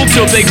the people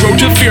till they grow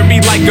to fear me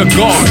like a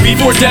god.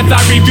 Before death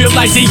I reveal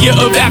idea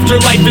of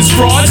afterlife is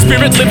fraud.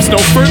 Spirit lives no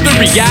further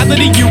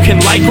reality you can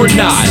like or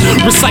not.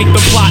 Recite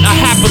the plot, I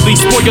happily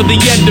spoil the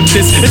end of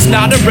this. It's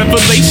not a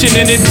revelation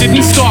and it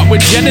didn't start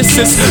with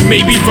Genesis.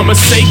 Maybe from a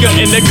Sega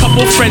and a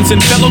couple friends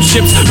and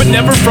fellowships, but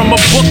never from a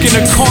book and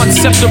a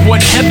concept of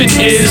what heaven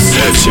is.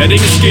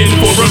 Shedding skin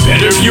for a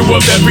better view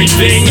of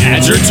everything.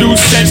 Add your 2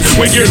 cents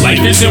when your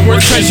life isn't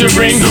worth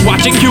treasuring.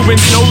 Watching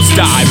humans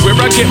nosedive, where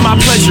I get my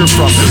pleasure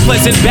from.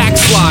 Pleasant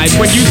backslide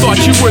when you thought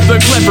you were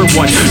the clever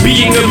one.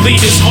 Being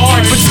elite is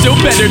hard, but still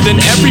better than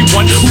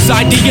everyone whose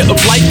idea of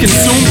life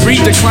consumed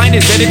breed decline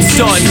and then it's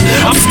done.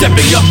 I'm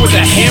stepping up with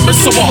a hammer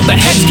so all the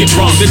heads get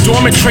wrong. The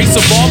dormant trace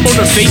of all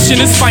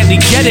motivation is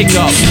finally getting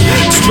up.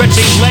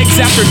 Stretching legs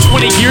after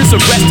 20 years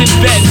of rest in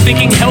bed,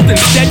 thinking health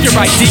instead. Your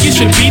idea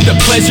should be the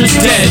pleasure's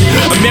dead.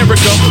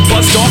 America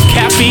buzzed off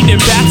caffeine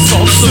and bath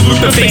salts.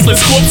 Salute the faceless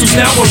corpse who's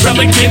now a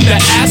relic in the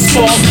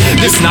asphalt.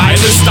 This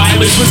nihilist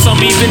stylish with some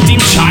even deem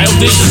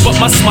childish, but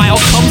my smile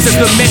comes as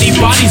the many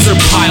bodies are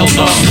piled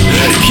up.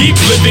 Keep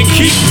living,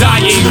 keep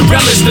dying,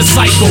 relish the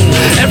cycle.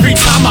 Every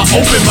time I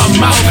open my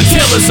mouth,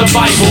 tell a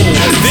survival.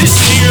 This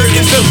year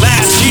is the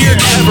last year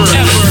ever.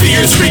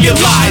 Fears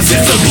realize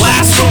it's a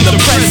blast from the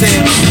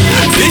present.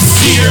 This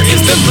year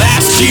is the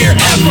last year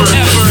ever.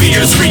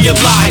 Fears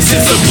realize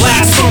it's a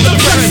blast from the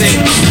present.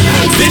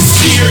 This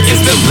year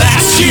is the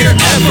last year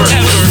ever.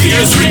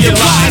 Fears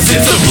realize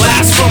it's a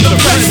blast from the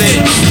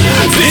present.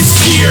 This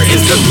year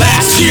is the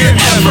last year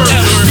ever.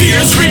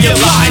 Fears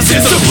realize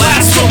it's a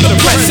blast from the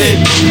present.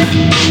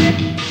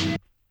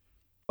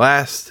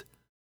 Last,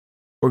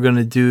 we're going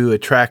to do a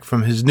track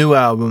from his new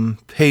album,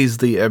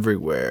 Paisley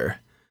Everywhere.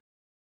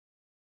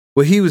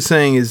 What he was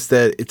saying is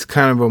that it's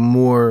kind of a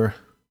more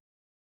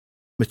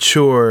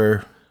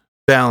mature,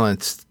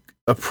 balanced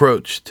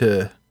approach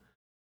to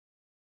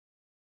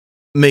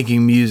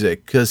making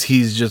music, because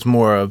he's just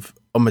more of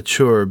a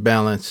mature,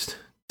 balanced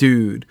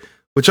dude,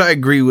 which I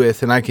agree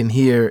with and I can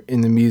hear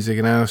in the music.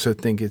 And I also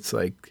think it's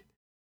like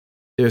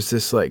there's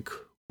this like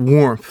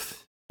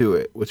warmth to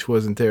it, which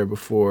wasn't there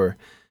before.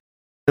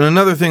 And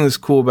another thing that's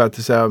cool about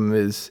this album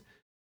is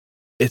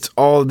it's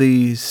all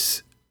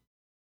these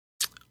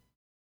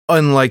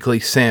unlikely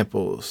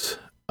samples.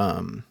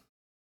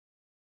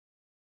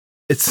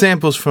 It's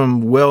samples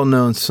from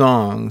well-known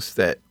songs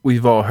that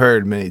we've all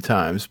heard many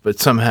times, but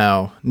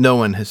somehow no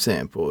one has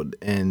sampled.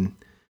 And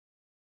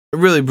it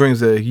really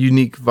brings a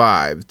unique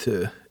vibe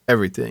to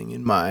everything,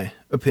 in my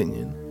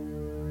opinion.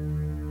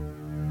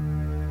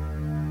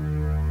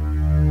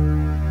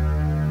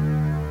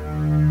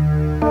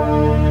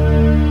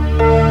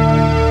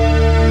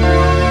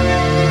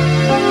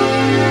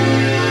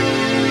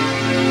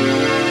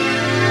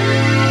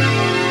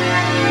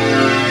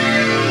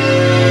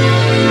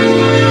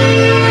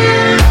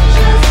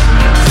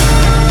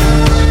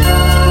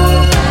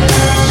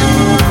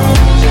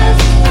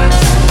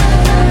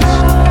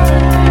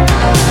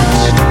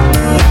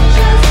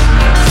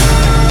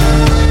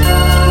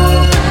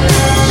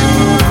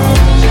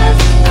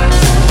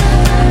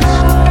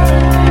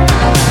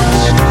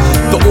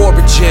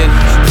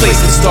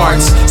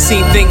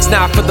 music's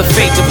not for the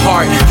faint of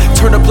heart.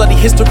 Turn a bloody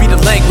history to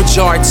language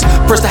arts.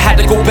 First I had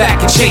to go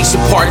back and change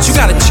the parts. You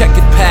gotta check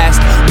it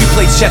past. We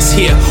play chess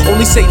here.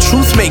 Only say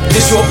truth, make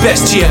this your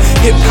best year.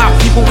 Hip hop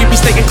people, we be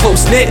staying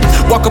close knit.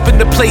 Walk up in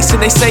the place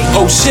and they say,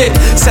 oh shit.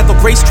 Seth on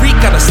Gray Street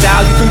got a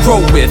style you can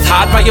grow with.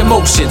 Hide my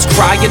emotions,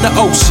 cry in the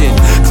ocean.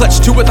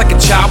 Clutch to it like a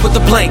child with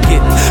a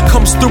blanket.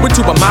 Comes through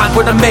into my mind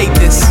when I made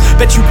this.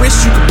 Bet you wish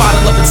you could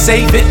bottle up and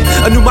save it.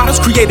 A new model's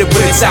created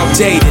when it's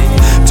outdated.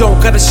 Don't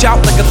gotta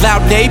shout like a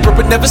loud neighbor,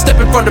 but never step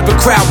in front of a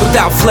crowd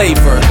without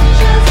flavor.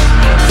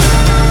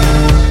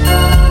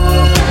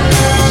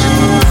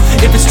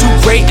 If it's too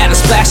great, add a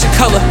splash of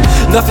color.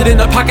 Nothing in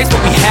our pockets,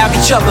 but we have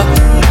each other.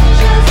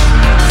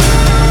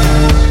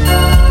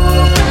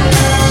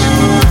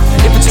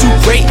 If it's too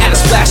great, add a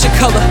splash of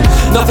color.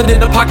 Nothing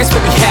in our pockets, but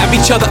we have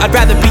each other. I'd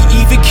rather be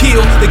even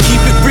keeled than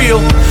keep it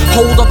real.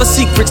 Hold all the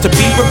secrets to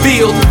be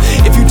revealed.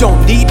 If you don't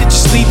need it,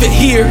 just leave it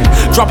here.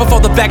 Drop off all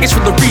the baggage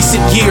from the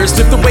recent years.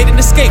 Lift the weight and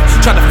escape,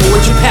 try to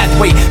forge a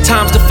pathway.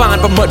 Time's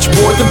defined by much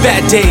more than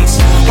bad days.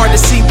 Hard to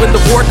see when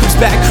the war comes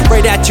back.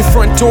 Right at your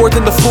front door,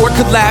 then the floor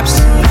collapse.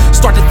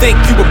 Start to think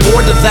you were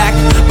born to lack,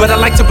 but I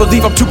like to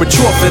believe I'm too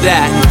mature for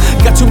that.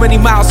 Got too many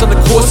miles on the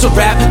course of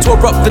rap. Tore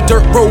up the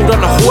dirt road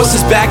on a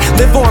horse's back.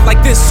 Live on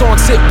like this song,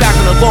 sit back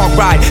on a long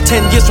ride.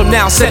 10 years from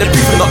now, set it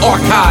free from the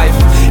archive.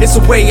 It's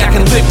a way I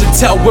can live to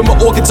tell when my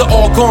organs are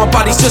all gone,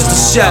 body's just a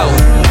shell.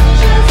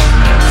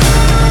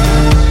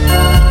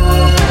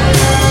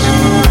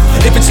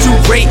 If it's too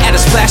great, add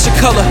a splash of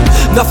color.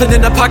 Nothing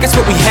in our pockets,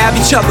 but we have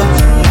each other.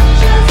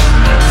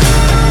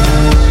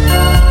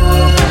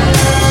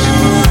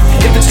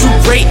 If it's too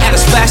great, add a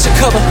splash of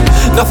color.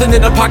 Nothing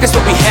in our pockets,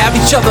 but we have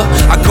each other.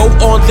 I go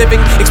on living,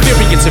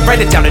 experience it,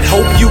 write it down and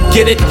hope you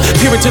get it.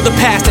 Peer into the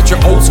past at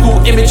your old school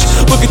image.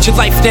 Look at your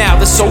life now,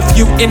 there's so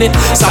few in it.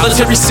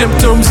 Solitary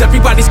symptoms,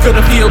 everybody's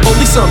gonna feel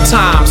lonely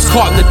sometimes.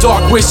 Caught in the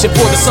dark, wishing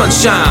for the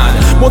sunshine.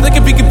 More than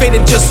can be conveyed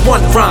in just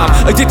one rhyme.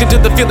 Addicted to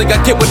the feeling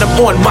I get when I'm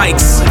on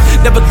mics.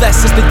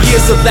 Nevertheless, as the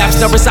years elapsed,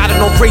 now residing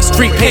on Gray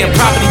Street, paying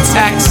property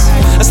tax.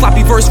 A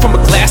sloppy verse from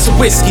a glass of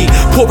whiskey.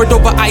 Pour it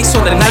over ice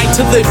on a night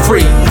to live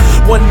free.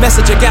 One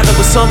message I gather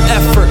with some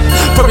effort.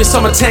 From your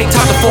summer tank,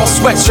 time to fall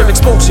sweatshirt.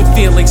 Expose your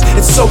feelings,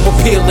 it's so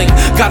appealing.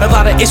 Got a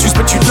lot of issues,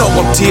 but you know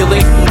I'm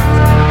dealing.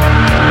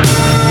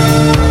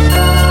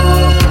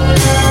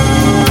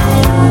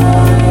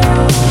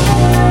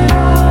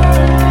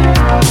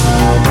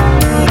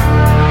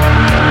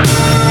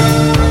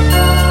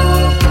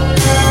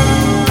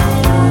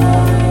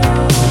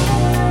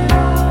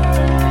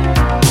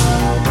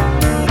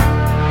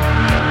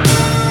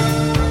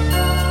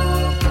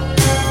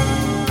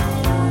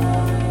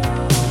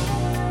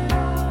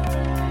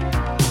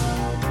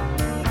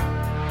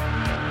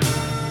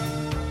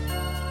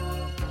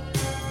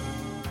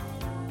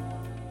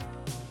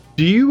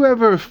 Do you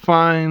ever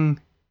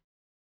find,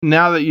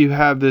 now that you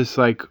have this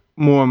like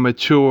more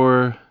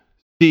mature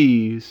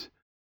steez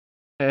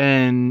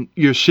and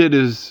your shit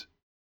is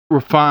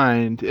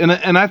refined and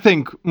I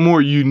think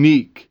more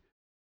unique,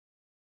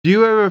 do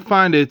you ever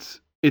find it's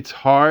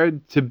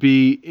hard to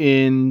be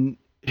in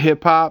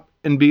hip hop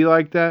and be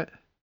like that?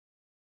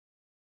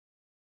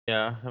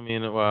 Yeah, I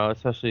mean, well,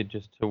 especially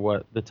just to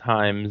what the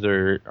times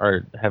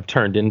are have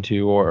turned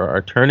into or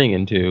are turning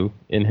into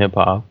in hip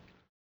hop.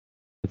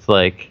 It's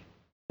like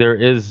there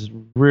is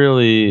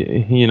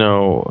really,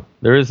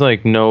 there is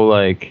like no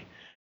like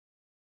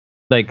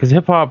because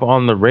hip hop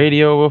on the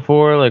radio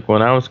before, like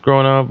when I was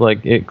growing up,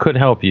 like it could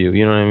help you,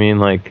 you know what I mean?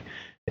 Like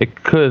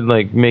it could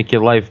like make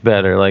your life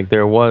better. Like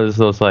there was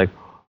those like,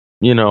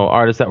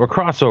 artists that were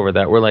crossover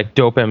that were like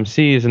dope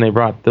MCs and they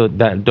brought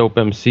that dope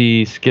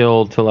MC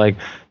skill to like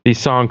these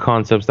song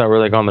concepts that were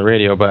like on the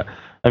radio. But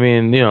I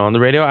mean, on the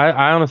radio,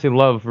 I honestly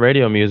love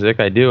radio music.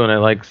 I do, and I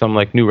like some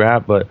like new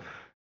rap, but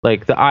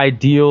like the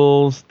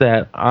ideals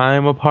that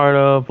I'm a part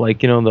of, like,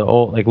 the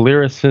old like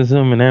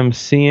lyricism and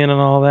MCing and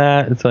all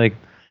that, it's like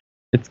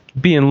it's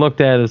being looked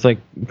at as like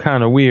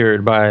kind of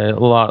weird by a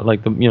lot,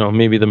 like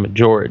maybe the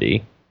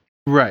majority.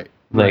 Right.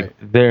 Like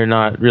they're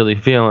not really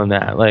feeling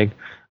that. Like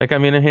I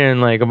mean, I'm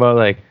hearing like about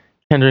like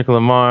Kendrick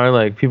Lamar,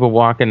 like people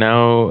walking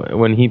out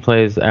when he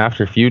plays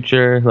After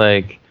Future,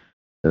 like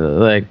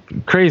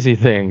crazy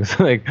things.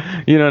 Like,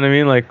 you know what I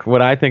mean? Like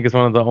what I think is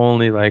one of the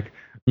only like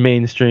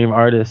mainstream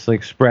artists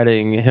like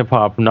spreading hip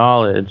hop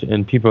knowledge,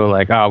 and people are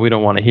like, we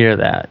don't want to hear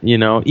that.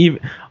 Even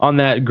on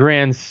that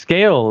grand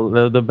scale,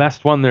 the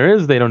best one there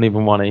is, they don't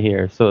even want to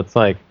hear. So it's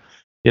like,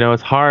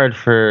 it's hard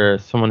for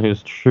someone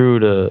who's true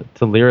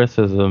to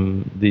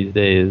lyricism these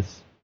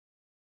days.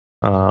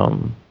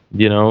 But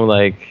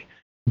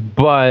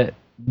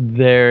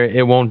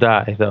it won't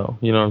die though.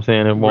 You know what I'm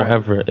saying? It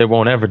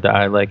won't ever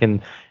die. Like,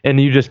 and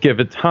you just give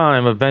it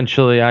time.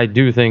 Eventually, I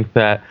do think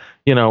that,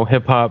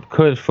 hip hop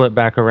could flip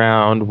back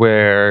around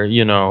where,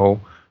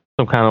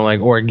 some kind of like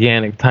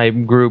organic type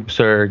groups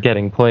are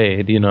getting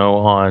played,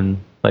 on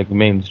like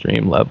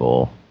mainstream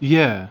level.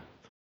 Yeah.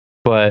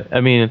 But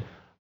I mean,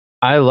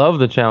 I love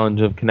the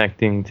challenge of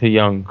connecting to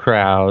young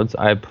crowds.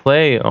 I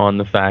play on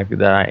the fact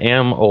that I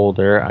am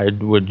older. I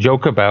would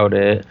joke about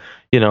it,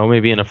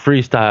 maybe in a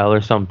freestyle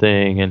or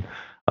something. And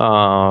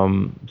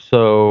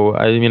so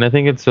I mean, I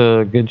think it's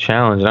a good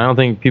challenge. And I don't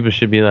think people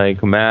should be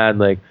like mad,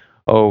 like,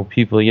 oh,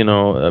 people,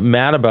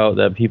 mad about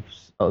that.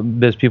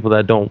 There's people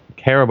that don't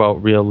care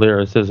about real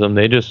lyricism.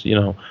 They just,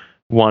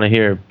 want to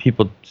hear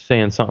people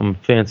saying something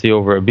fancy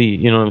over a beat.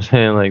 You know what I'm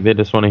saying? Like, they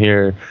just want to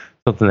hear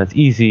something that's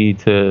easy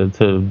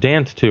to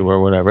dance to or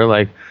whatever.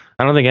 Like,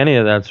 I don't think any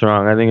of that's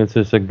wrong. I think it's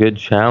just a good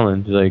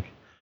challenge. Like,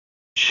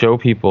 show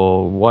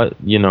people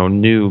what,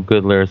 new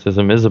good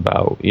lyricism is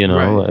about,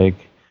 Right.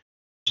 like,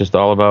 just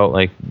all about,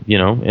 like,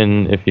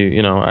 and if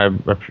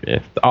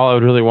if all I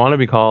would really want to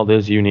be called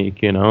is unique,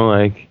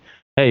 like,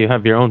 hey, you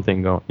have your own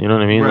thing going, you know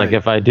what I mean? Right. Like,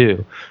 if I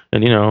do,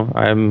 and,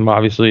 I'm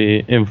obviously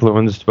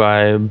influenced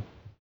by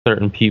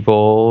certain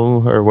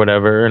people or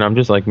whatever, and I'm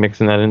just like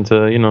mixing that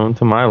into,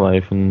 into my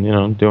life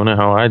and, doing it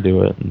how I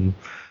do it. And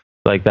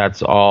like,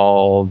 that's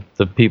all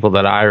the people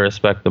that I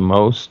respect the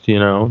most,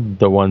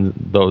 the ones,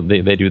 though,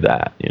 they do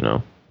that,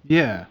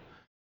 Yeah.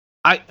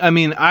 I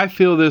mean, I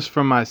feel this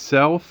for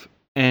myself,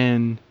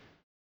 and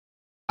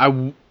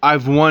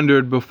I've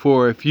wondered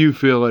before if you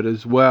feel it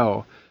as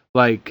well.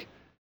 Like,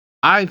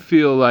 I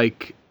feel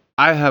like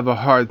I have a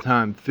hard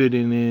time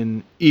fitting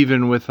in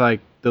even with like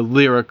the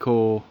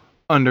lyrical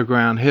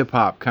underground hip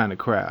hop kind of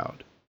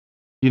crowd.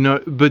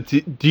 But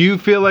do you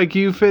feel like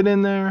you fit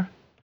in there?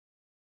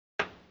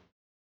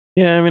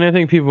 Yeah, I mean, I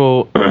think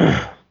people,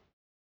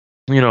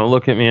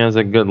 look at me as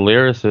a good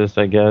lyricist,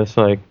 I guess,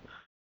 like,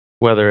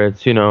 whether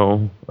it's,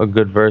 a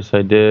good verse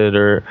I did,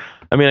 or,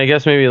 I mean, I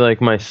guess maybe, like,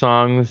 my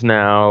songs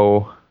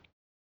now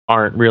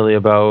aren't really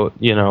about,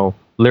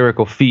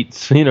 lyrical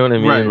feats, you know what I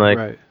mean?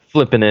 Right.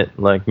 Flipping it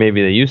like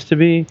maybe they used to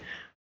be,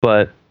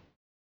 but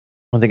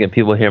I think if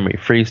people hear me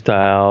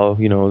freestyle,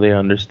 they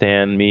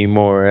understand me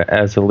more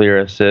as a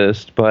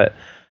lyricist. But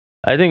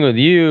I think with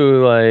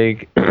you,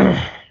 like,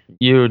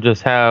 you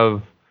just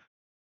have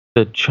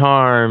the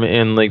charm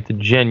and like the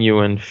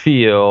genuine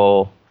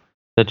feel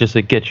that just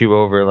like gets you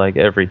over like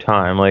every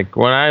time. Like,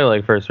 when I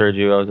like first heard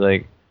you, I was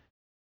like,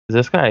 is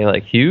this guy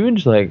like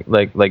huge? Like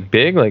big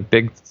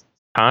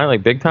time,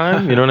 like big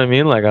time? You know what I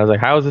mean? Like, I was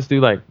like, how is this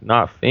dude like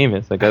not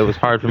famous? Like, it was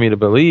hard for me to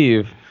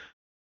believe,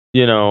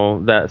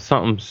 that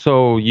something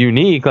so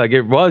unique, like,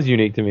 it was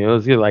unique to me. It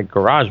was like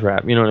garage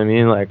rap, you know what I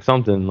mean? Like,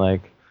 something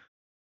like,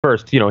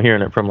 first,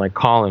 hearing it from like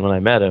Colin when I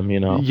met him,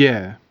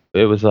 Yeah.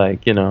 it was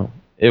like, I don't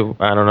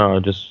know,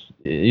 just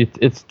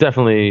it's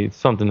definitely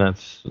something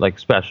that's like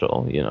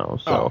special,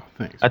 so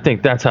Thanks. I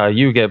think that's how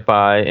you get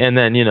by. And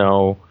then,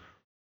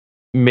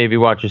 maybe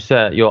watch your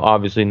set, you'll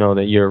obviously know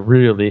that you're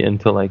really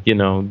into like,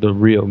 the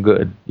real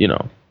good,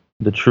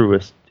 the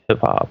truest hip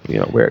hop,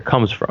 where it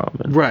comes from.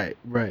 And, Right.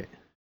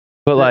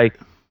 but like,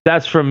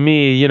 that's from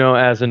me,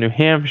 as a New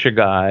Hampshire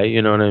guy,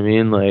 you know what I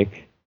mean?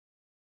 Like,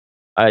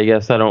 I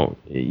guess I don't,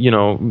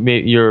 I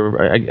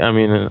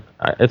mean,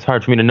 it's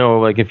hard for me to know,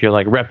 like, if you're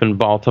like repping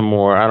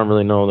Baltimore. I don't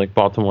really know like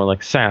Baltimore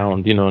like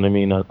sound, you know what I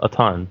mean? A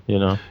ton,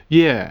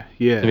 Yeah.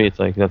 To me, it's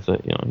like, that's I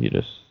don't know, you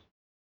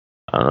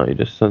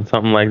just said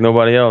something like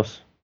nobody else.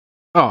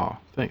 Oh,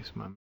 thanks,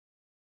 man.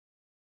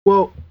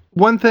 Well,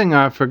 one thing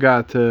I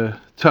forgot to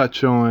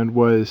touch on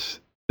was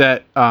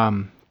that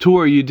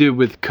tour you did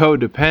with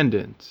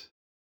Codependence.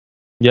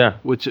 Yeah.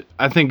 Which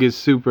I think is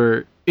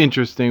super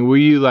interesting. Will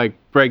you like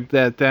break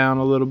that down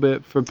a little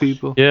bit for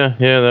people? Yeah,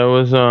 that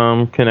was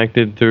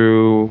connected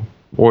through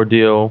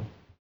Ordeal.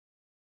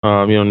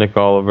 Nick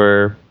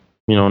Oliver,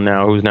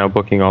 who's now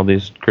booking all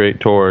these great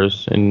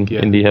tours in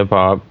indie hip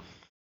hop.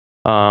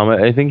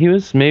 I think he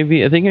was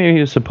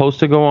supposed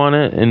to go on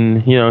it,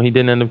 and he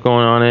didn't end up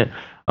going on it.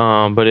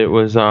 But it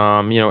was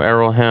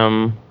Errol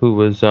Hem, who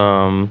was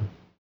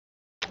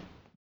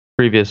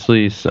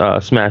previously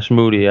Smash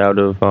Moody out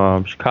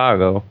of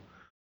Chicago,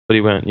 but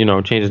he went,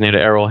 changed his name to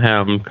Errol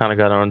Hem, kind of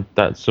got on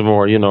that some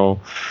more,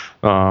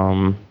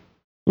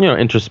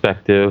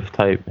 introspective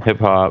type hip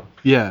hop.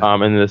 Yeah.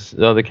 And this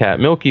other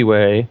cat, Milky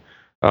Way,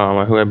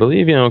 who I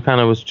believe,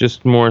 kind of was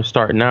just more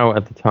starting out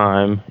at the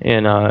time,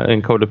 and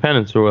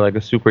Codependence, who were like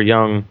a super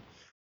young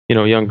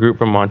group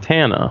from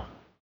Montana,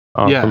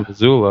 from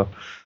Missoula.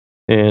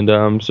 And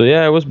so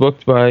yeah, I was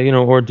booked by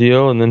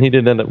Ordeal, and then he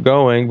didn't end up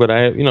going, but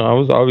I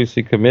was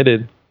obviously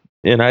committed,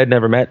 and I had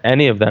never met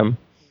any of them,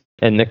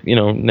 and Nick,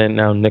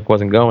 now Nick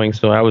wasn't going,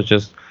 so I was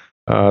just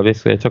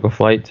basically I took a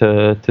flight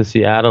to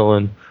Seattle,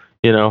 and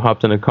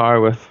hopped in a car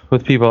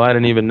with people I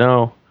didn't even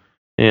know,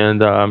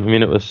 and I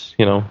mean, it was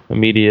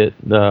immediate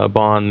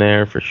bond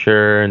there for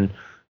sure, and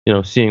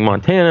seeing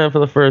Montana for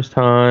the first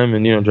time,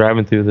 and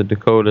driving through the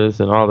Dakotas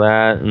and all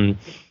that, and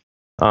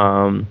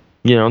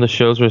the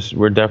shows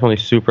were definitely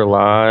super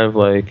live.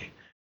 Like,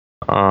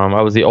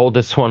 I was the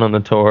oldest one on the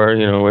tour,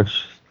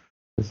 which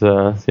is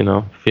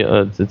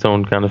it's its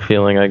own kind of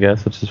feeling, I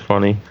guess, which is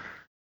funny.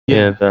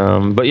 Yeah.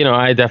 And, but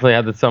I definitely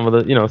had some of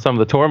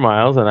the tour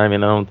miles, and I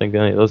mean, I don't think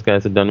any of those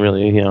guys had done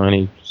really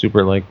any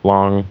super like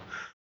long,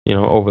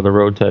 over the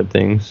road type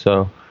things.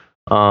 So,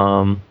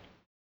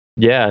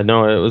 Yeah,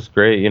 no, it was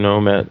great.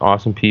 Met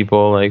awesome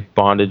people, like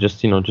bonded,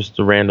 just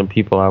the random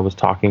people I was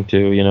talking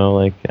to,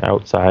 like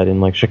outside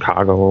in like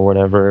Chicago or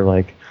whatever.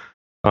 Like,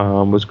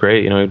 was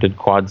great. We did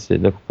played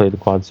the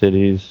Quad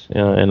Cities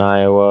in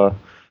Iowa.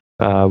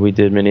 We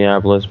did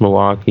Minneapolis,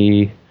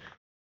 Milwaukee.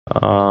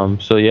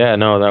 So yeah,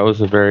 no, that was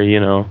a very,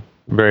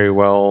 very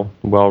well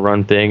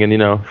run thing.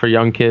 And for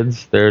young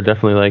kids, they're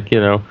definitely like,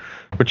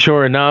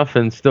 mature enough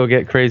and still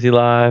get crazy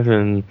live.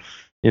 And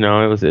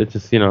it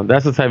just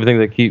that's the type of thing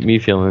that keep me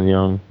feeling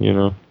young.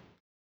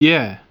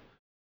 Yeah,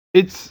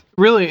 it's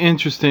really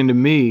interesting to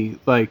me,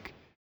 like,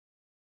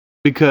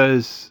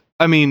 because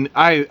I mean,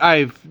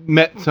 I've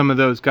met some of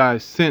those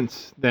guys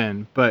since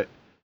then, but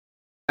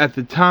at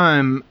the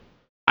time,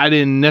 I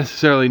didn't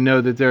necessarily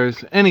know that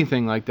there's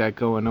anything like that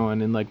going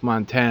on in like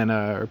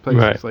Montana or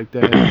places like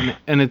that.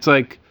 And it's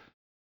like,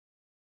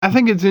 I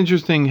think it's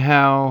interesting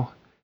how,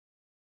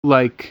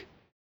 like,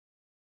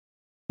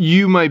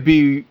 you might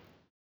be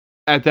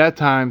at that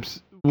time,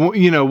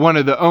 one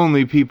of the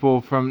only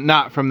people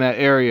not from that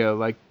area,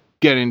 like,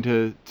 getting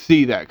to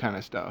see that kind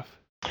of stuff.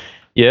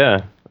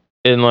 Yeah.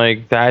 And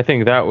like I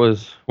think that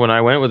was when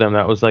I went with them,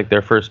 that was like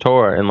their first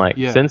tour. And like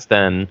since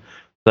then,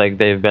 like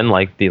they've been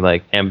like the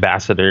like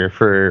ambassador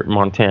for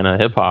Montana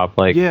hip hop.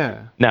 Like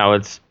now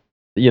it's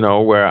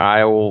where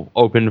I will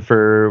open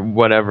for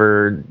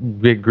whatever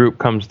big group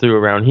comes through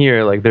around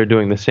here. Like they're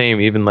doing the same,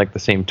 even like the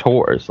same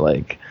tours.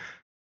 Like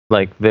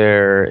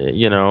they're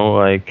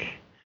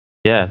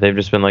they've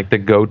just been like the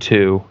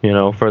go-to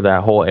for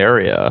that whole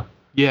area.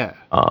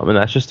 And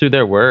that's just through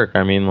their work.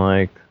 I mean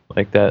like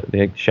that,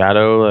 like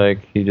Shadow, like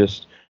he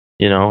just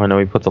I know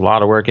he puts a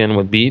lot of work in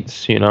with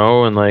beats,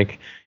 and like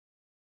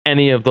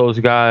any of those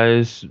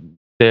guys,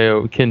 they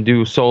can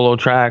do solo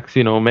tracks,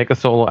 make a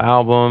solo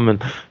album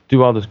and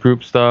do all this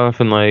group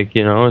stuff. And like,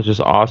 it's just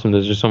awesome.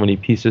 There's just so many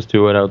pieces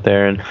to it out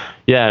there. And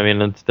yeah, I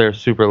mean, they're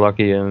super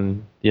lucky.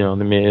 And,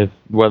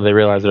 whether they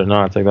realize it or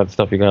not, it's like that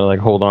stuff you got to like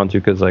hold on to,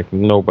 because like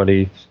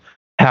nobody's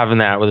having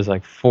that with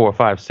like 4,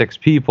 5, 6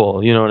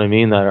 people, you know what I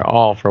mean, that are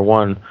all for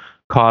one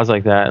cause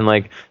like that. And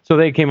like, so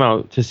they came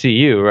out to see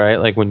you, right?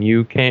 Like when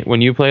you played,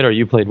 or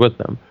you played with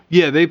them?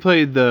 Yeah, they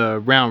played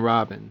the round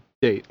robin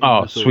date.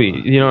 Oh,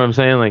 sweet. You know what I'm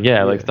saying? Like,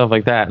 like stuff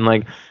like that. And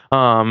like,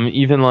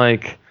 even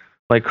like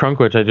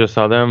Crunkwitch, I just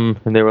saw them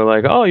and they were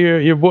like, oh,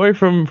 your boy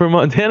from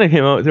Montana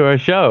came out to our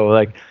show.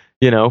 Like,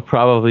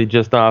 probably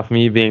just off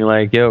me being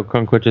like, yo,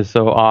 Crunkwitch is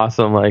so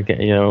awesome. Like,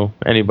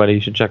 anybody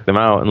should check them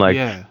out. And like,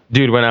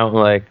 dude went out and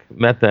like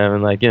met them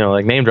and like,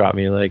 like name dropped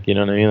me. Like, you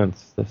know what I mean?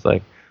 That's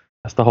like,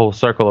 that's the whole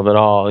circle of it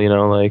all,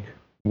 like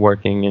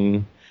working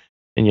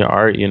in your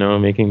art,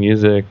 making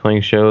music,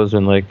 playing shows,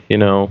 and like,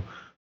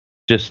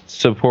 just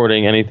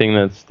supporting anything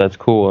that's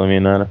cool. I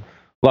mean, a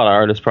lot of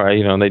artists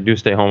probably, they do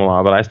stay home a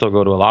lot, but I still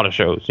go to a lot of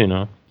shows,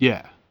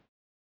 Yeah.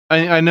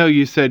 I know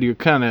you said you're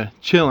kind of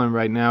chilling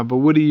right now, but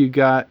what do you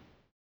got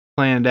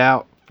planned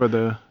out for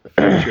the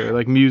future,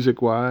 like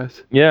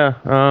music-wise? Yeah,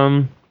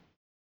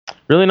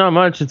 really not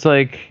much. It's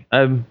like,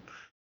 I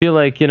feel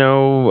like,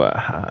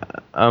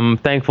 I'm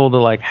thankful to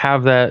like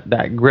have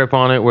that grip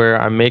on it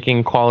where I'm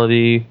making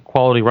quality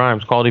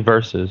rhymes, quality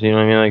verses, you know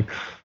what I mean? Like,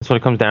 that's what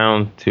it comes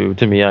down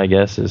to me, I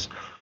guess, is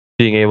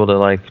being able to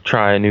like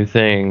try a new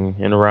thing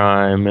in a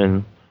rhyme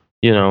and,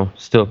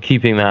 still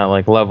keeping that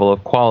like level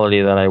of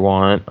quality that I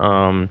want.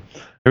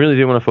 I really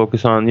do want to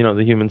focus on,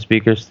 the Human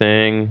Speakers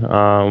thing.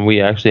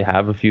 We actually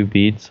have a few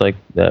beats like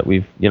that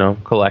we've,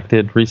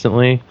 collected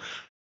recently,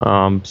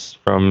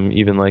 from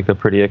even like a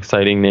pretty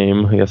exciting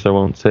name. I guess I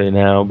won't say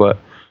now, but,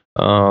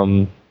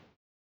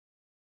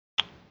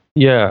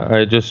 yeah,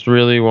 I just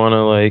really want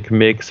to like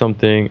make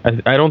something.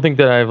 I don't think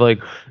that I've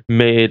like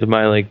made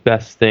my like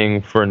best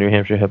thing for New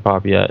Hampshire hip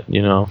hop yet,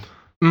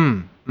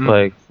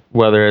 Like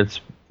whether it's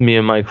me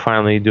and Mike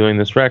finally doing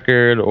this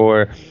record,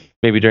 or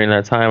maybe during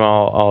that time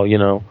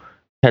I'll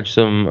catch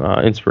some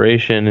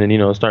inspiration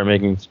and start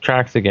making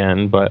tracks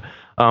again. But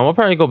I'll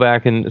probably go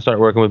back and start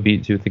working with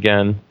Beat Tooth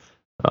again.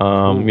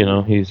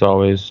 He's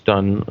always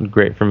done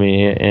great for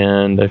me,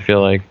 and I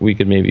feel like we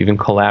could maybe even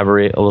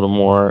collaborate a little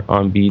more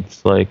on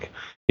beats, like,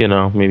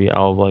 maybe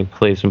I'll like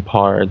play some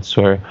parts,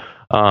 or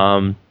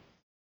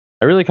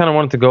I really kind of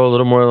wanted to go a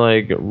little more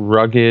like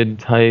rugged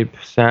type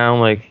sound,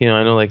 like,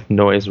 I know like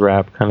noise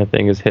rap kind of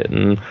thing is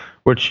hitting,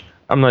 which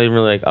I'm not even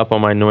really like up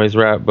on my noise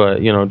rap,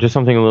 but just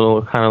something a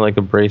little kind of like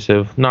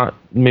abrasive, not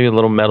maybe a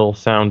little metal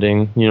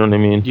sounding, you know what I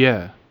mean?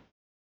 Yeah.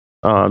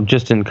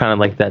 Just in kind of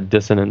like that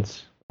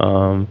dissonance.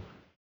 But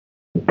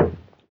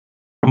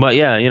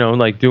yeah,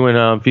 like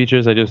doing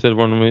features. I just did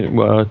one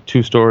with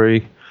 2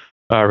 Story.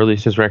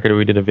 Released his record.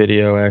 We did a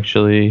video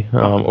actually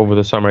over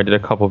the summer. I did a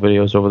couple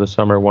videos over the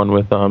summer. One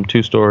with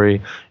 2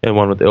 Story and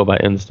one with Ill by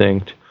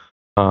Instinct.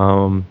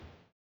 So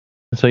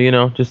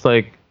just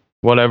like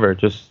whatever,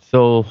 just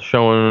still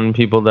showing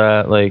people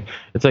that like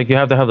it's like you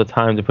have to have the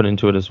time to put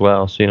into it as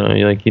well. So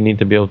you need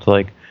to be able to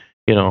like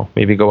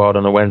maybe go out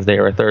on a Wednesday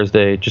or a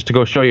Thursday just to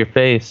go show your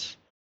face.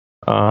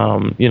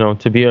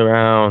 To be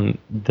around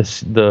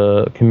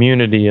the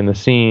community and the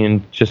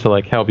scene just to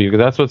like help you,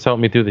 because that's what's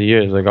helped me through the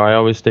years. Like I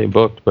always stay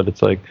booked, but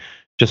it's like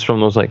just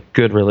from those like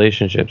good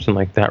relationships and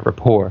like that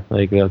rapport.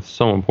 Like that's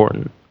so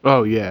important.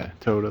 Oh yeah,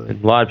 totally.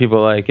 And a lot of people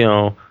are like,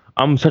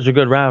 I'm such a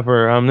good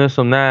rapper, I'm this,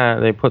 I'm that.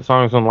 They put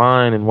songs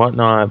online and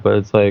whatnot, but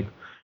it's like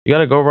you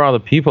gotta go where all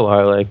the people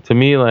are. Like to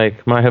me,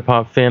 like my hip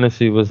hop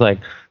fantasy was like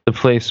the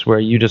place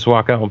where you just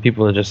walk out and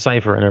people are just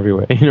ciphering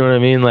everywhere. You know what I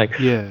mean? Like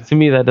to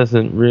me that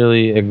doesn't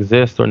really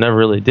exist or never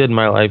really did in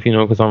my life,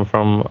 because I'm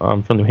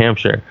from New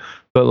Hampshire.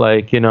 But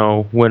like,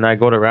 when I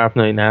go to rap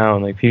night now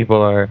and like people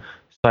are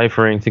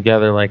ciphering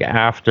together like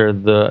after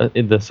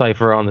the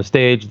cipher on the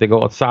stage, they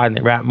go outside and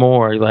they rap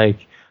more.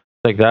 Like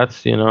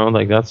that's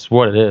like that's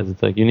what it is.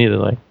 It's like you need to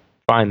like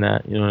find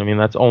that. You know what I mean?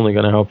 That's only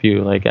gonna help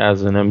you like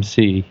as an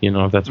MC.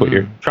 If that's what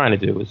you're trying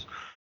to do is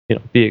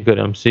be a good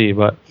MC.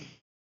 But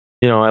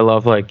I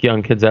love like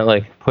young kids that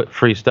like put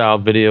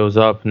freestyle videos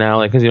up now,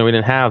 like because we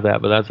didn't have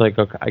that, but that's like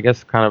I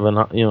guess kind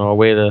of a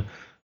way to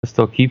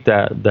still keep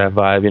that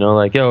vibe.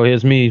 Like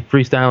here's me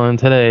freestyling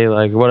today,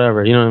 like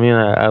whatever. You know what I mean?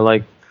 I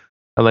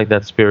like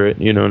that spirit.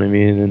 You know what I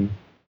mean?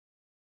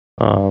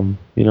 And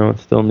it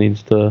still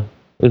needs to.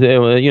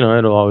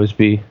 It'll always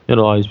be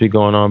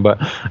going on, but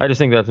I just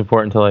think that's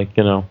important to like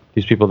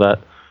these people that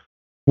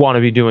want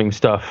to be doing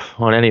stuff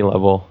on any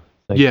level.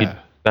 Like, you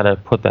gotta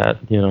put that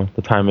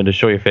the time in to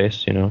show your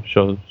face.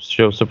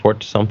 Show support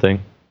to something.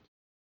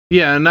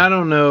 Yeah, and I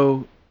don't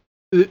know,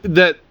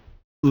 that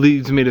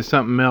leads me to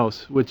something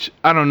else, which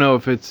I don't know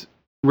if it's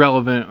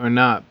relevant or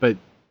not, but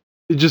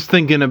just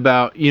thinking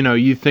about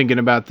you thinking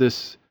about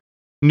this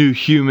new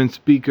human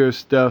speaker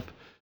stuff.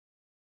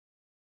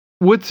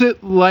 What's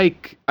it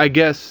like, I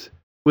guess,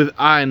 with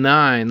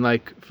I9?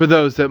 Like, for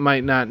those that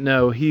might not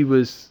know, he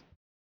was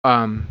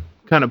kind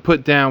of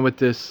put down with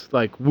this,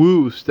 like,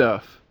 woo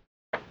stuff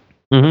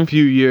a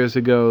few years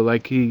ago.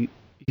 Like, he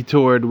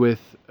toured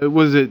with,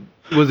 was it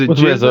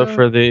RZA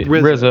for the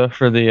RZA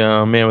for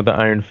the Man with the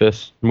Iron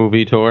Fist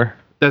movie tour.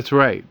 That's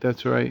right.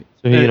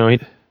 So,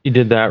 he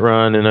did that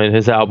run, and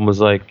his album was,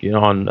 like,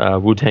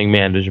 on Wu-Tang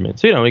Management.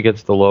 So, he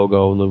gets the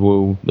logo, the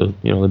Wu,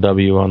 the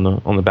W on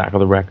the back of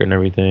the record and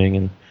everything,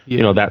 and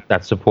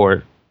that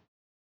support.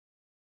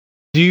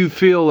 Do you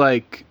feel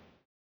like,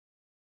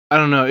 I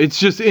don't know, it's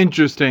just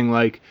interesting,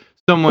 like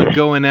someone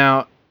going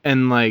out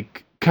and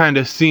like kind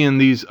of seeing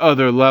these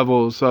other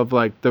levels of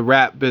like the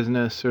rap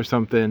business or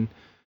something,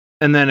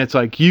 and then it's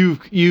like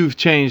you've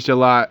changed a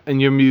lot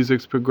and your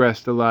music's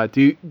progressed a lot.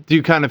 Do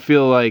you kind of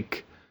feel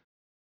like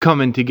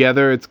coming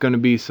together it's going to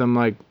be some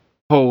like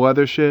whole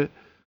other shit?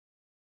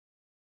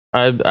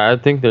 I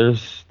think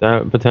there's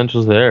that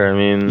potential's there. I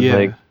mean,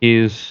 like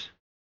he's,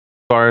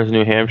 as far as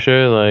New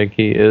Hampshire, like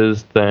he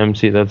is the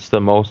MC that's the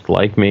most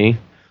like me,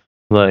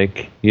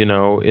 like in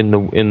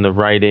the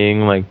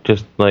writing, like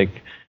just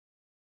like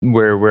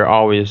where we're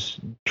always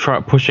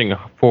pushing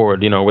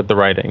forward, with the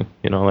writing,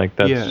 like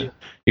that's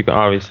you can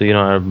obviously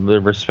I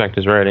respect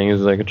his writing.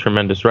 He's like a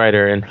tremendous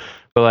writer,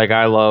 but like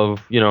I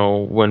love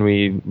when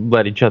we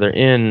let each other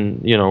in,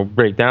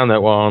 break down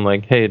that wall and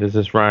like, hey, does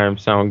this rhyme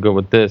sound good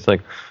with this?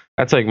 Like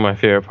that's like my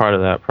favorite part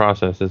of that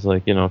process is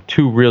like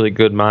two really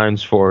good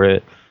minds for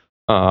it.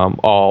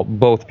 All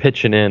both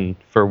pitching in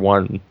for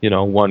one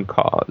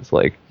cause,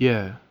 like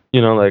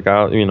like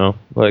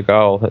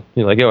I'll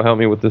like yo, help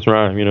me with this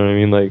rhyme, you know what I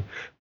mean? Like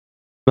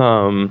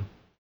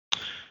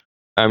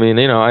I mean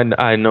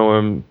I know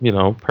him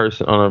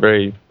on a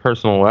very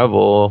personal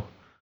level,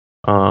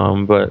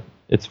 but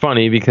it's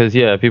funny because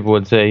people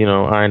would say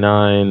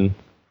I9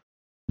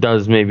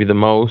 does maybe the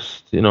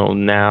most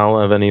now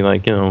of any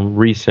like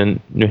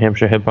recent New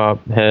Hampshire hip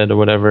hop head or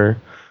whatever.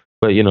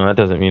 But that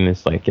doesn't mean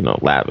it's like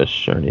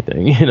lavish or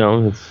anything.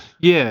 It's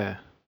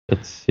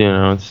it's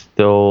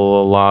still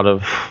a lot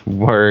of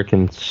work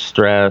and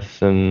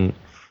stress and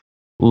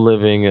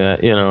living.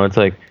 It's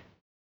like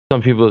a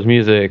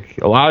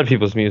lot of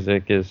people's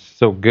music is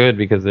so good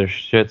because their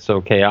shit's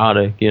so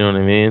chaotic. You know what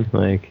I mean?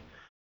 Like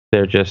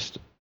they're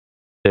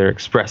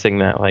expressing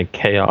that like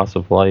chaos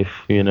of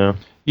life.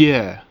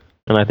 Yeah.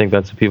 And I think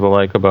that's what people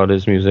like about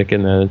his music,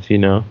 and that it's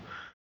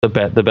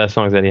the best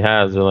songs that he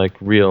has are like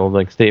real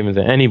like statements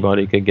that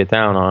anybody could get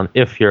down on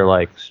if you're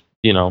like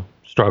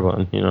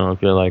struggling,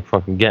 if you're like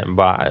fucking getting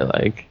by,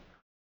 like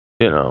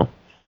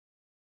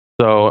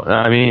so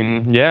I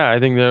mean I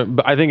think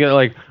that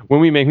like when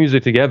we make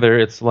music together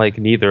it's like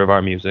neither of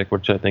our music,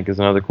 which I think is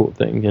another cool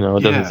thing. It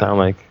doesn't sound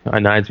like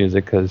I9's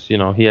music because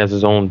he has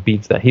his own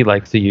beats that he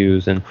likes to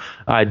use and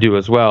I do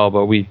as well,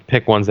 but we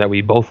pick ones that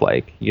we both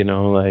like,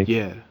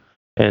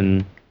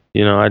 and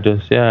I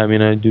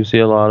do see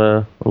a lot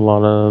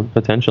of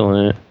potential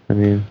in it. I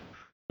mean,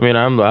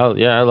 I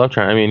love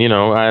trying. I mean,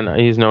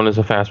 he's known as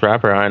a fast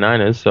rapper.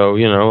 I9 is, so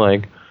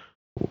like,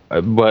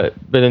 but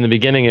in the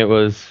beginning it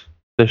was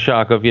the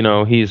shock of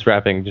he's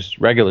rapping just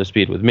regular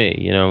speed with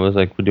me. It was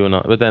like we're doing,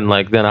 but then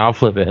I'll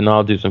flip it and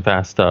I'll do some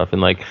fast stuff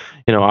and like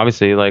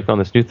obviously like on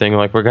this new thing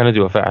like we're gonna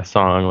do a fast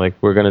song, like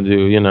we're gonna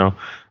do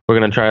we're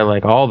gonna try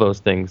like all those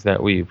things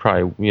that we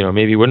probably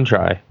maybe wouldn't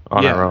try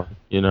on our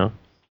own.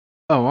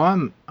 Oh,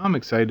 I'm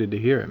excited to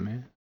hear it,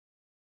 man.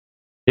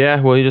 Yeah,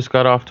 well, he just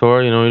got off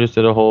tour. He just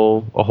did a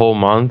whole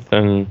month,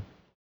 and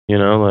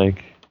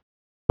like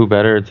who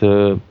better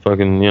to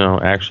fucking,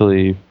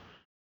 actually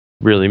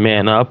really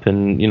man up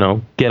and,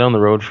 get on the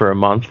road for a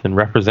month and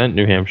represent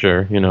New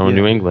Hampshire,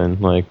 New England.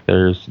 Like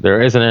there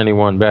isn't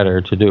anyone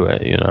better to do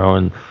it,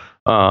 and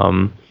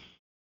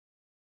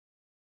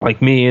like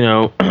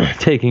me,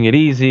 taking it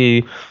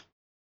easy.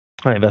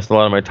 I invest a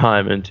lot of my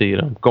time into,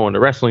 going to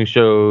wrestling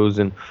shows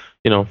and,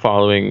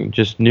 following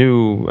just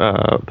new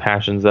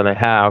passions that I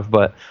have.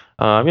 But,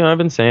 I've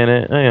been saying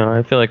it.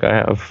 I feel like I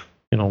have,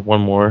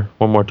 one more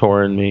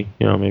tour in me.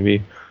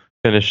 Maybe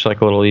finish like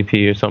a little EP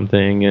or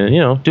something,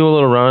 and do a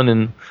little run.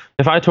 And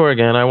if I tour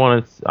again, I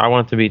want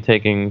it to be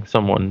taking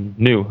someone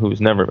new who's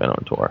never been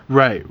on tour.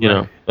 Right.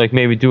 Like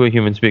maybe do a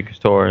Human Speakers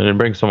tour and then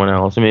bring someone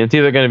else. I mean, it's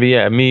either going to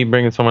be me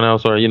bringing someone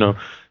else, or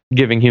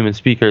giving Human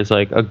Speakers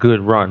like a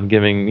good run,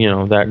 giving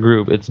that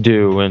group its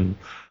due, and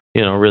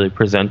really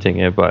presenting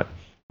it. But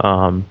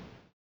I'd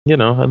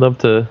love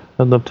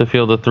to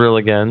feel the thrill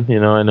again.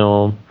 I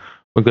know I'm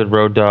a good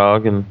road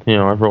dog, and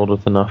I've rolled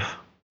with enough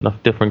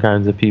different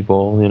kinds of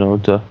people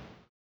to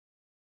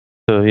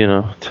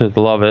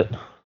love it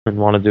and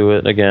want to do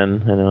it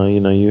again. I know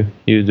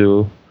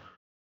you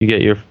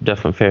get your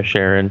definite fair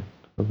share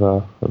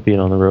of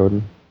being on the road.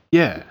 And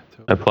yeah,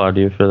 totally. I applaud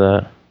you for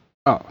that.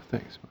 Oh,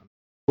 thanks, man.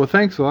 Well,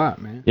 thanks a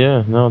lot, man.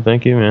 Yeah, no,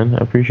 thank you, man. I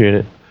appreciate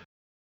it.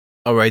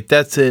 All right,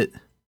 that's it.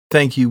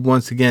 Thank you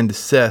once again to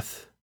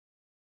Seth.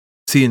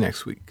 See you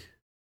next week.